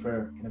are looking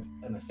for kind of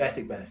an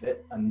aesthetic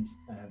benefit, and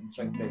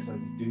strength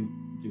exercises do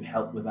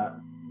help with that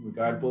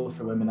regard, both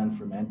for women and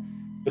for men.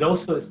 But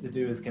also it's to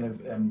do with kind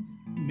of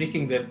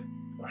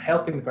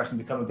helping the person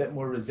become a bit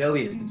more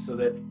resilient, so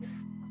that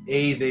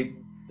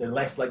they're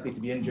less likely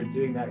to be injured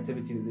doing the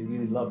activity that they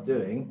really love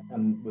doing.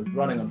 And with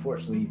running,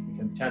 unfortunately,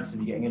 the chances of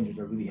you getting injured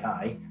are really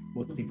high.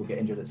 Most people get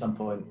injured at some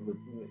point,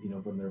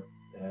 when they're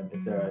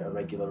if they're a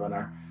regular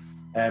runner.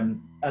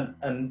 And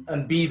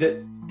B,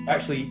 that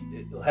actually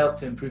it'll help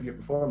to improve your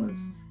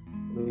performance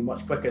really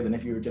much quicker than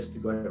if you were just to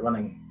go out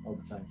running all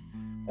the time.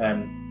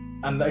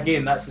 And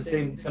again, that's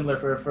similar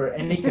for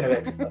any kind of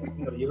exercise.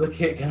 You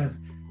look at kind of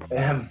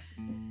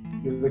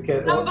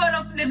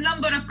the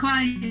number of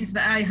clients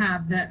that I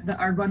have that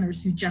are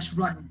runners who just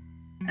run,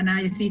 and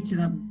I say to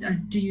them,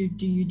 do you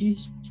do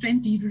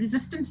strength? Do you do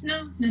resistance?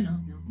 No.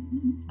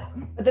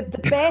 The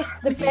best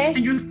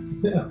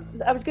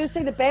I was going to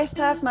say the best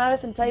half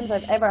marathon times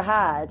I've ever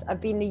had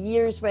have been the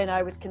years when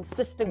I was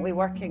consistently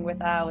working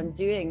with Al and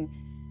doing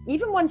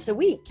even once a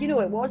week.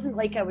 It wasn't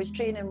like I was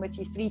training with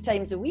you 3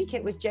 times a week.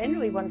 It was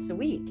generally once a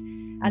week.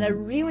 And I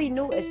really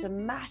noticed a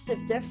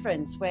massive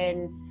difference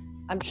when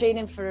I'm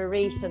training for a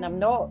race and I'm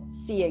not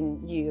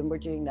seeing you and we're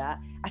doing that.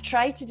 I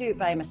try to do it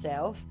by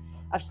myself.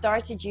 I've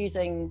started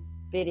using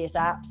various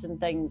apps and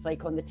things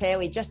like on the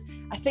telly,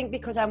 I think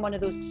because I'm one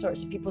of those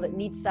sorts of people that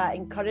needs that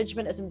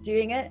encouragement as I'm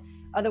doing it.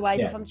 Otherwise,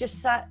 if I'm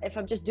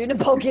just doing a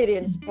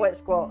Bulgarian split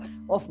squat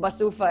off my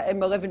sofa in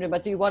my living room, I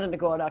do one and I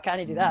go, no, I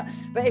can't do that.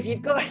 But if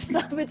you've got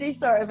somebody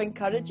sort of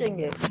encouraging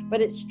you,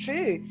 but it's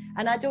true.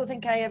 And I don't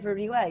think I ever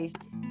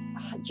realised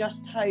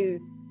just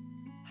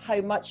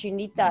how much you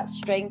need that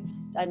strength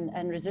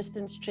and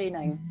resistance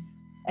training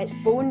It's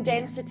bone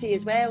density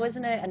as well,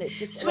 isn't it? And it's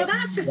just so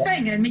that's the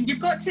thing. I mean, you've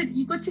got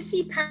to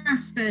see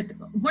past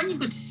you've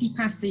got to see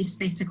past the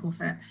aesthetic of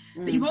it,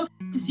 but you've also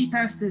got to see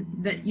past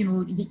that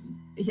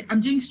I'm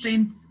doing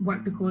strength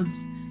work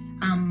because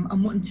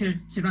I'm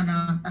wanting to run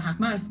a half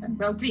marathon.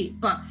 Well,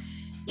 great, but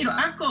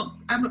I've got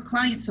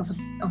clients of a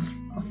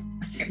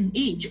certain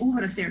age,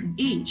 over a certain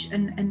age,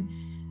 and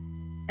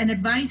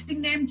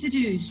advising them to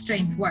do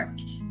strength work,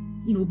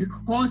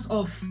 because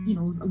of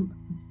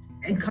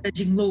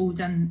encouraging load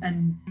and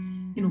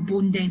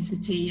bone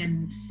density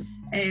and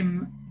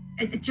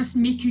it just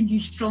making you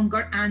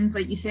stronger and,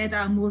 like you said,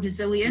 more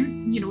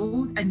resilient,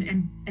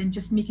 and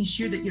just making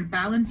sure that your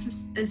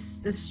balance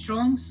is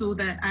strong, so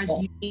that as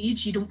you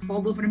age you don't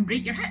fall over and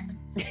break your hip.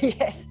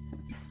 Yes,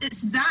 it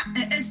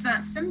is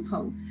that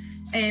simple.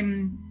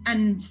 And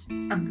I'm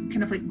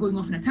kind of like going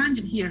off on a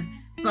tangent here,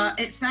 but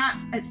it's that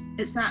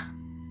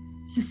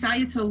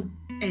societal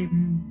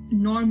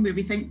norm where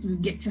we think we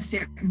get to a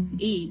certain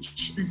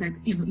age, it's like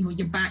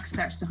your back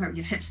starts to hurt,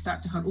 your hips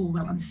start to hurt. Oh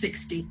well, I'm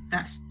 60.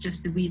 That's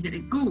just the way that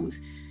it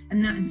goes,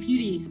 and that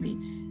infuriates me.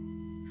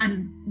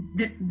 And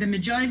the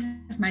majority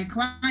of my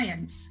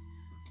clients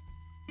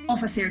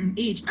of a certain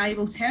age, I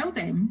will tell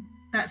them,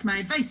 that's my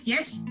advice.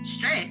 Yes,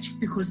 stretch,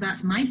 because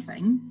that's my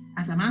thing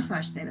as a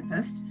massage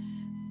therapist.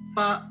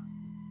 But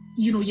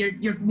your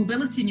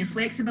mobility and your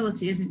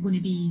flexibility isn't going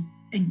to be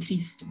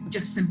increased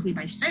just simply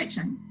by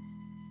stretching.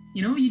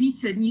 You need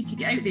to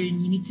get out there,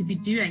 and you need to be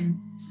doing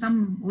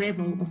some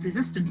level of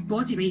resistance.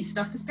 Body weight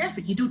stuff is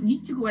perfect. You don't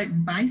need to go out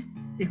and buy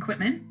the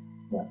equipment.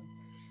 Yeah.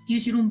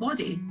 Use your own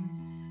body,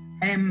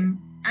 and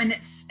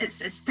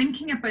it's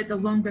thinking about the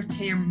longer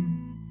term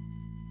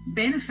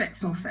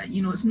benefits of it.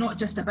 It's not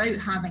just about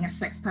having a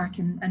six pack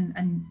and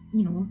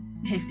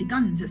hefty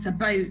guns. It's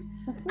about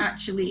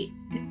actually,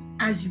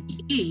 as you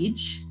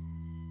age,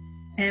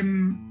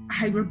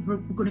 how we're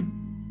going to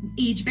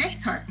age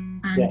better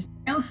and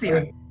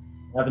healthier.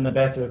 Having a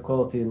better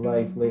quality of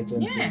life later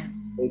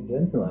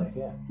into life,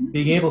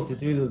 Being able to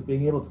do those,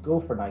 being able to go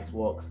for nice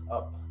walks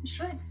up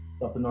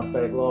in North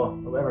Berwick Law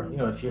or whatever,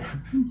 if you're,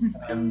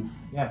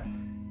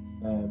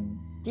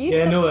 do you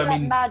still do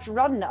that mad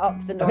run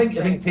up the North Berwick?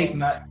 I think taking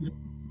that.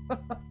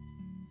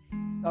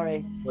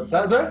 Sorry. What's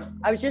that, sorry?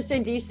 I was just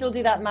saying, do you still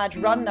do that mad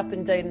run up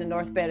and down the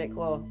North Berwick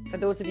Law? For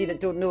those of you that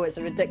don't know, it's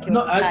a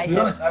ridiculous. To be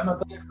honest, I've not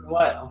done it for a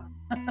while.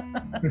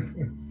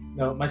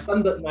 No, my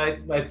son,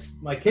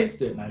 my kids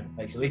do it now.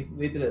 Actually,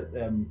 they did it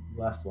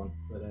last one.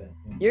 But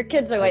your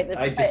kids are like the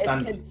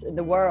fittest kids in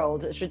the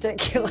world. It's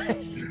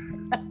ridiculous.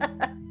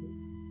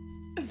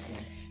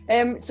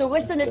 So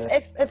listen,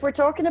 if we're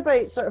talking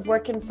about sort of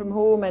working from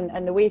home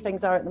and the way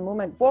things are at the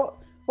moment, what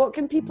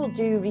can people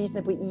do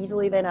reasonably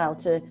easily then, Al,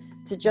 to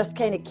just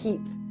kind of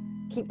keep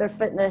their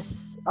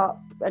fitness up?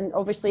 And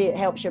obviously it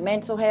helps your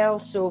mental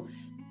health. So,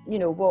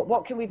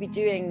 what can we be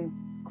doing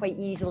quite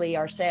easily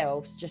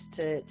ourselves just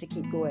to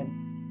keep going?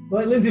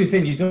 Well, like Lindsay was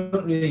saying, you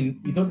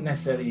don't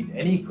necessarily need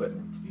any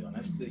equipment, to be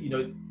honest.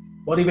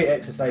 Bodyweight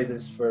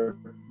exercises for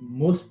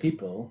most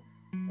people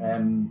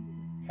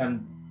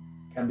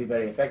can be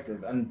very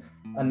effective, and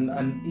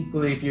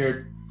equally if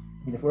we're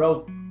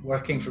all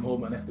working from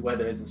home and if the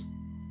weather is as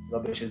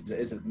rubbish as it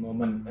is at the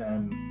moment,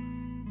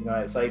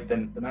 outside,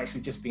 then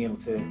actually just being able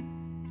to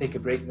take a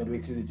break midway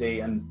through the day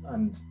and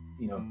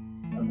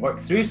work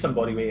through some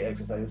bodyweight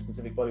exercises,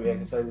 specific bodyweight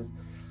exercises,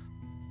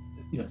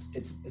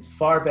 it's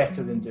far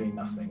better than doing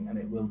nothing, and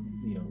it will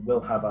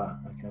have a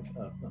kind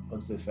of a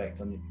positive effect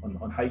on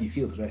how you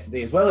feel for the rest of the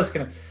day, as well as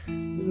kind of,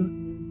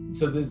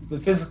 so there's the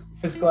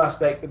physical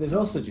aspect, but there's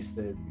also just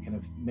the kind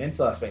of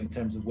mental aspect in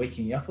terms of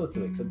waking you up a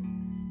little bit. So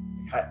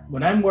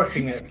when I'm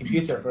working at a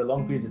computer for a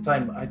long period of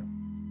time, I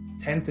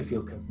tend to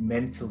feel kind of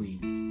mentally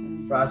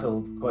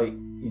frazzled quite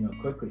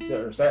quickly,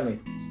 or certainly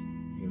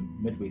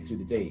midway through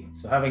the day.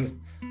 So having some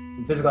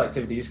physical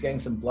activity, just getting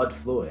some blood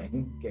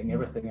flowing, getting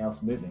everything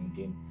else moving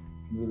again,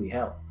 can really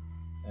help.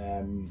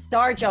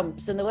 Star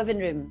jumps in the living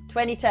room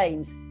 20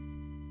 times.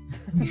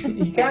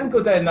 You can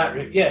go down that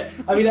route, yeah.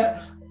 I mean,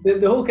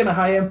 the whole kind of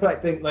high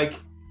impact thing, like,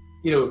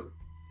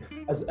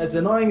 as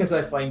annoying as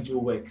I find Joe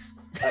Wicks,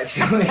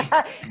 actually.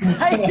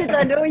 How did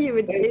I know you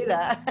would say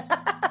that?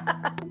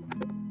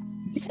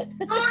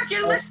 Oh, if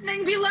you're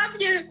listening, we love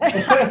you.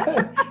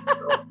 I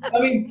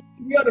mean,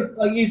 to be honest,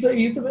 like he's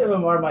a bit of a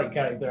Marmite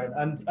character,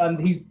 and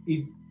he's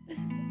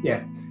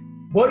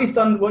what he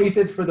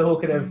did for the whole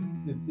kind of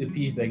the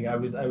P thing. I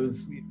was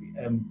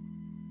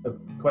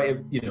quite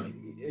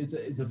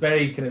it's a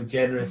very kind of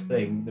generous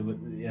thing.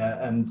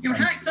 And you're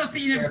hacked off that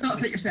you never thought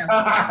of it yourself.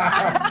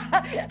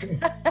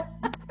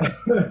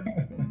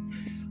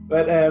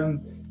 But I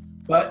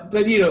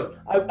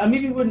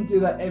maybe wouldn't do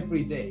that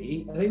every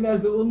day. I think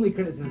that's the only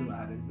criticism I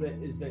had is that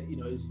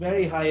it's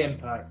very high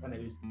impact, and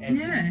it was every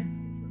day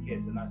for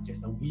kids, and that's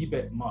just a wee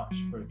bit much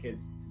for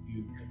kids to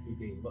do every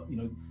day. But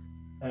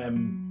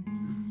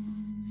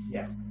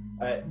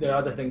there are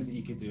other things that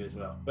you could do as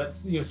well. But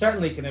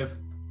certainly kind of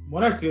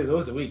 1 or 2 of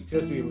those a week, 2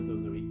 or 3 of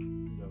those a week,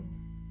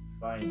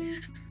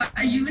 fine. But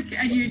are you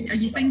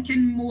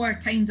thinking more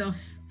kind of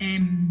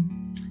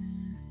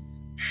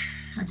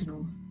I don't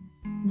know,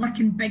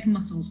 working big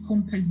muscles,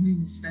 compound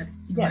moves that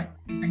you know,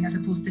 thing, as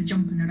opposed to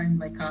jumping around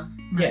like a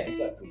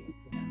exactly.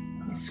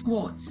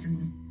 Squats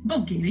and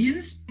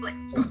Bulgarian split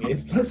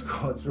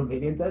squats,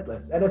 Romanian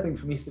deadlifts, anything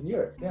from Eastern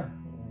Europe. Yeah,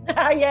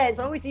 it's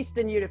always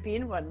Eastern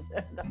European ones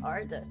that are the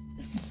hardest.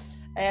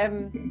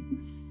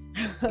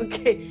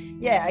 Okay,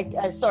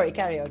 yeah. Sorry,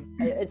 carry on.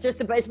 It's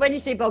just it's when you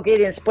say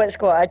Bulgarian split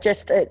squat,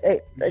 it's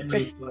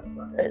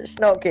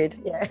not good.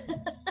 Yeah.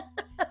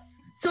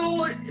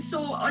 So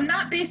on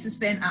that basis,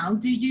 then, Al,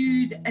 do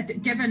you,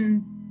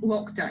 given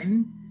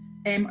lockdown,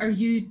 are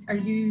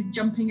you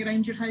jumping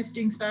around your house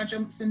doing star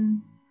jumps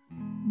and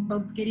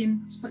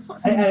Bulgarian split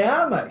squats? I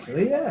am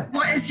actually, yeah.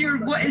 What is your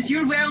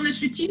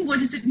wellness routine? What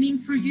does it mean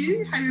for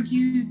you? How have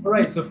you? All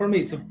right. So for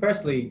me,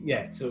 personally,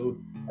 yeah. So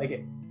I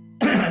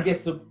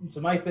guess so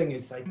my thing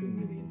is cycling,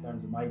 really, in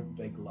terms of my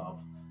big love,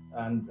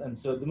 and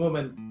so at the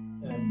moment,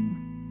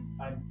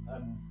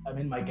 I'm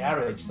in my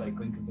garage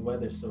cycling because the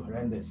weather's so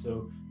horrendous.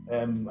 So I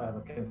have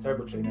a kind of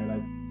turbo trainer, and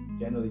I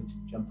generally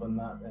jump on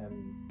that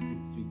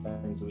 2-3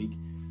 times a week.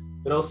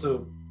 But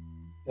also,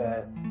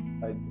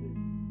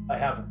 I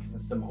have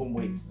some home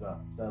weights as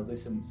well, so I'll do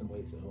some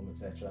weights at home,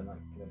 etc., and that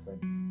kind of thing,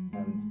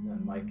 and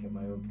my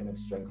own kind of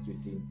strength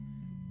routine.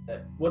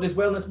 What does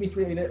wellness mean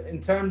for you in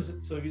terms?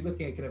 So if you're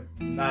looking at kind of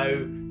now,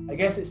 I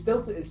guess it's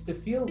to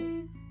feel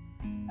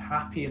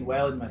happy and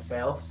well in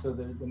myself. So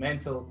the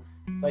mental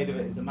side of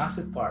it is a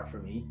massive part for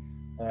me.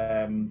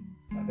 I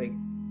think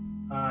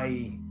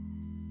I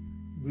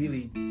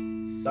really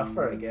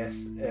suffer, I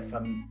guess, if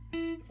I'm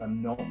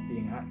not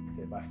being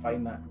active. I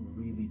find that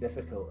really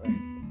difficult,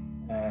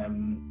 and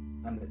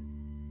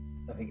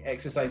I think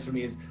exercise for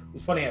me it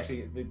was funny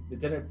actually. The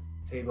dinner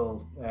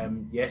table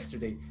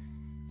yesterday.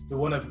 So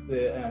one of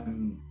the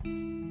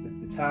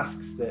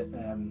tasks that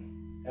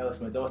Ellis,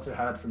 my daughter,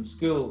 had from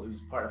school, it was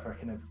part of her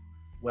kind of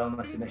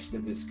wellness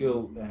initiative at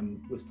school,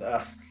 was to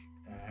ask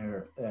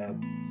her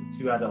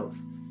two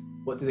adults,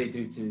 what do they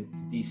do to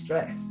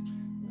de-stress?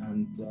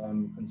 And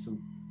so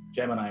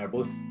Gem and I are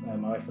both,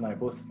 my wife and I are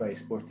both very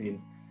sporty,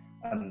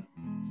 and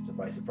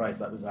surprise,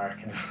 that was our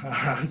kind of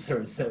our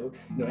answer. So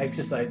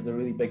exercise is a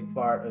really big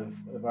part of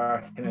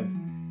our kind of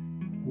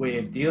ways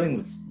of dealing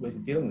with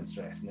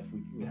stress, and if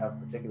we have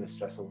particular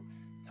stressful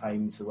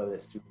times, so whether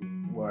it's through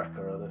work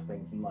or other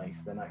things in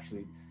life, then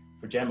actually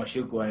for Gemma,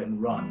 she'll go out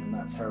and run, and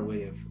that's her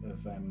way of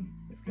kind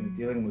of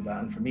dealing with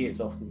that. And for me,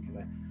 it's often kind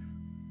of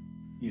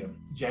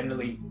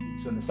generally,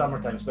 so in the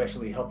summertime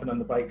especially, hopping on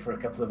the bike for a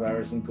couple of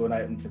hours and going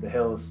out into the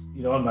hills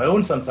on my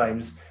own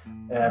sometimes,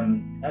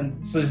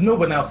 and so there's no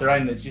one else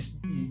around. It's just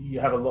you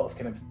have a lot of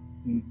kind of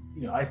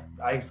I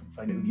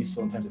find it really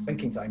useful in terms of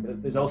thinking time,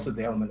 but there's also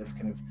the element of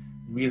kind of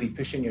really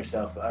pushing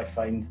yourself that I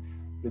find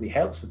really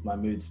helps with my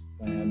mood,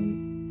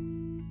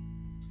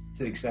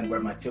 to the extent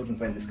where my children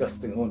find it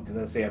disgusting alone, because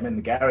as I say, I'm in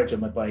the garage on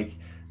my bike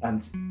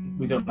and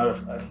we don't know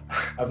if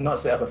I've not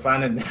set up a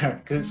fan in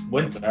there because it's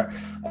winter,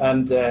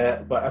 and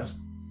but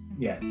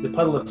the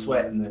puddle of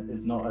sweat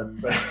is not a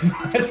very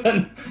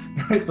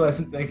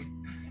pleasant thing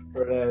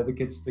for the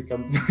kids to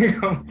come.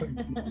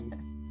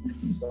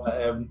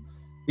 But,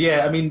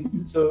 I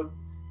mean, so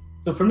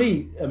for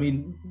me, I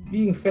mean,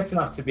 being fit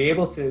enough to be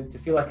able to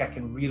feel like I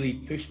can really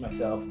push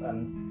myself,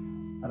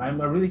 and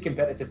I'm a really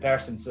competitive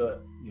person, so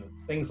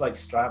things like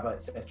Strava,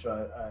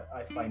 etc.,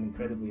 I find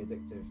incredibly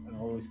addictive, and I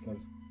always kind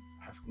of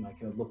have my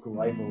kind of local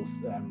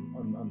rivals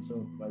on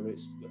some of my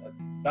routes.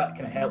 That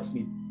kind of helps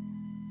me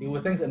deal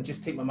with things and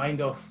just take my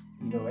mind off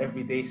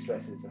everyday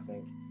stresses, I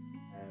think.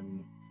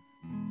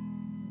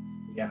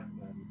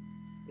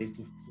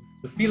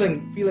 So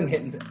feeling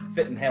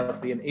fit and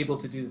healthy and able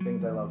to do the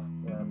things I love.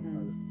 It's my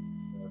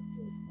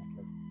kind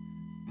of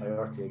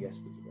priority, I guess,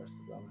 with regards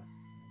to wellness.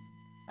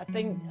 I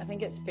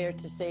think it's fair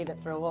to say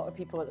that for a lot of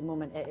people at the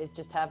moment, it is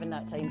just having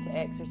that time to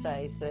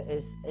exercise that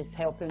is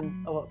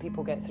helping a lot of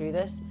people get through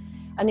this.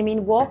 And I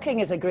mean, walking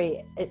is a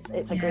great.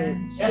 It's a great.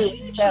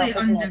 Hugely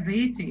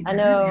underrated. I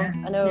know. Yes,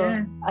 I know.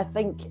 Yeah. I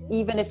think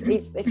even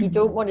if you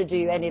don't want to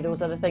do any of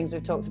those other things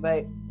we've talked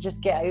about,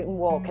 just get out and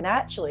walk. And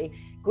actually,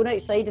 going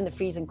outside in the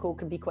freezing cold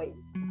can be quite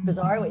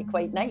bizarrely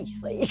quite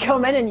nice. Like you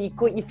come in and you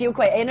feel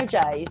quite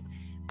energized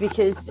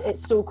because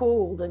it's so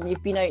cold and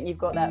you've been out and you've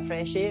got that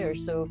fresh air.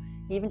 So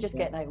even just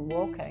getting out and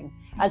walking.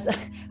 As I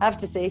have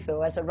to say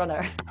though, as a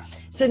runner,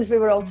 since we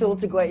were all told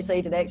to go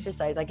outside and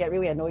exercise, I get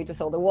really annoyed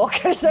with all the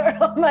walkers that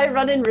are on my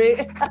running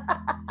route.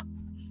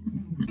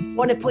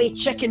 Want to play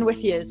chicken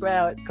with you as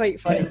well. It's quite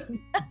funny.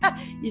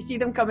 You see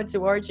them coming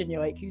towards you and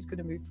you're like, who's going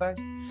to move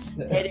first?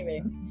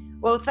 Anyway,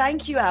 well,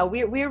 thank you, Al.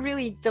 We're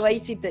really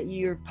delighted that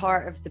you're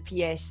part of the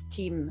PS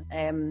team.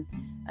 And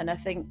I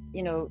think,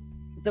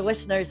 the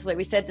listeners, like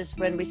we said this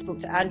when we spoke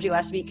to Andrew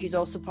last week, who's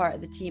also part of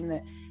the team,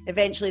 that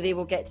eventually they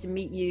will get to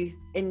meet you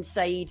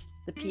inside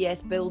the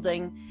PS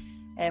building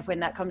when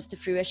that comes to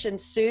fruition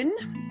soon.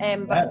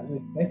 But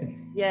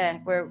exciting. Yeah,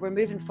 we're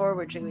moving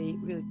forward. Really,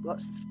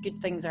 lots of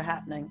good things are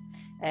happening.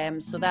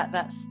 So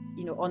that's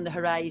on the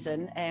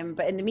horizon.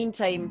 But in the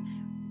meantime,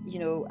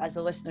 as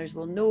the listeners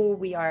will know,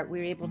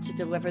 we're able to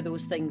deliver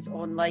those things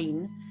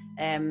online.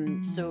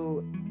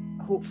 So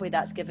hopefully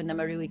that's given them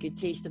a really good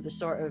taste of the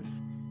sort of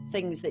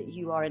things that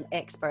you are an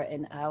expert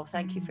in, Al.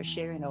 Thank you for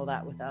sharing all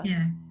that with us.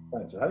 Yeah.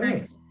 Thanks for having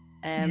me.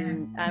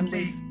 And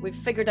we've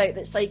figured out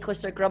that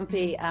cyclists are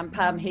grumpy and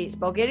Pam hates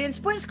Bulgarian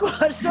split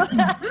squash. So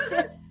that's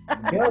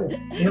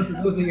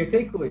Those are your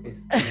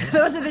takeaways.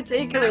 those are the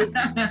takeaways.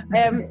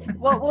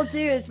 What we'll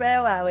do as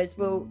well, Al, is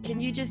can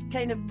you just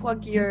kind of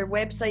plug your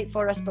website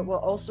for us, but we'll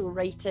also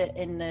write it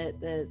in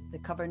the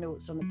cover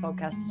notes on the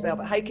podcast as well.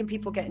 But how can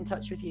people get in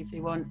touch with you if they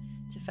want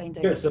to find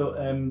out? Sure. So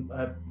I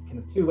have kind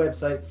of two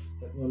websites.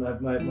 Well, I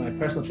have my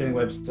personal training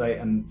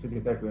website and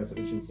physiotherapy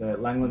website, which is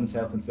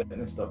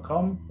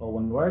langlandshealthandfitness.com, all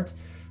one word.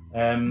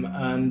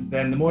 And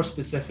then the more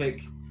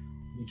specific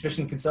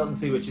nutrition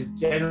consultancy, which is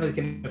generally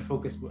kind of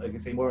focused, like I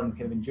say, more on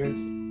kind of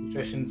endurance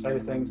nutrition side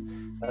of things.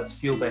 That's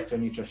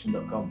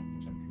feelbetternutrition.com,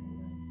 which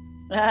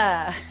I'm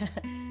Ah,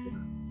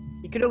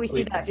 you can only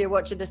see that if you're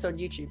watching this on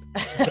YouTube.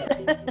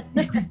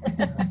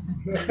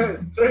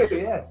 It's true,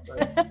 yeah.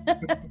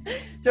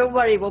 Don't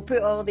worry, we'll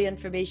put all the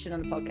information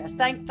on the podcast.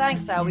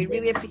 Thanks, Al. We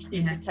really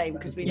appreciate your time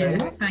because we know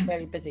you're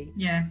very busy.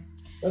 Yeah.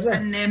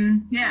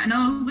 And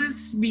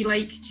always we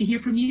like to hear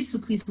from you, so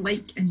please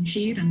like and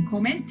share and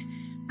comment,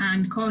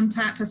 and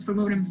contact us for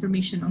more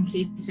information on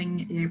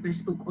creating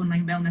bespoke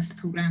online wellness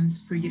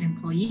programs for your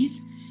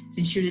employees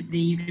to ensure that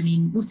they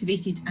remain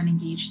motivated and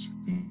engaged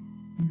in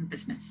your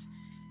business.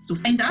 So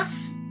find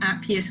us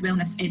at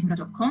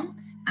pswellnessedinburgh.com,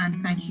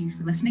 and thank you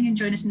for listening, and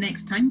join us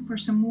next time for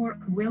some more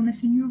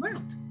wellness in your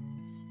world.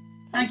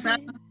 Thanks,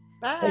 Anne.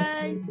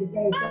 Bye.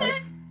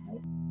 Bye.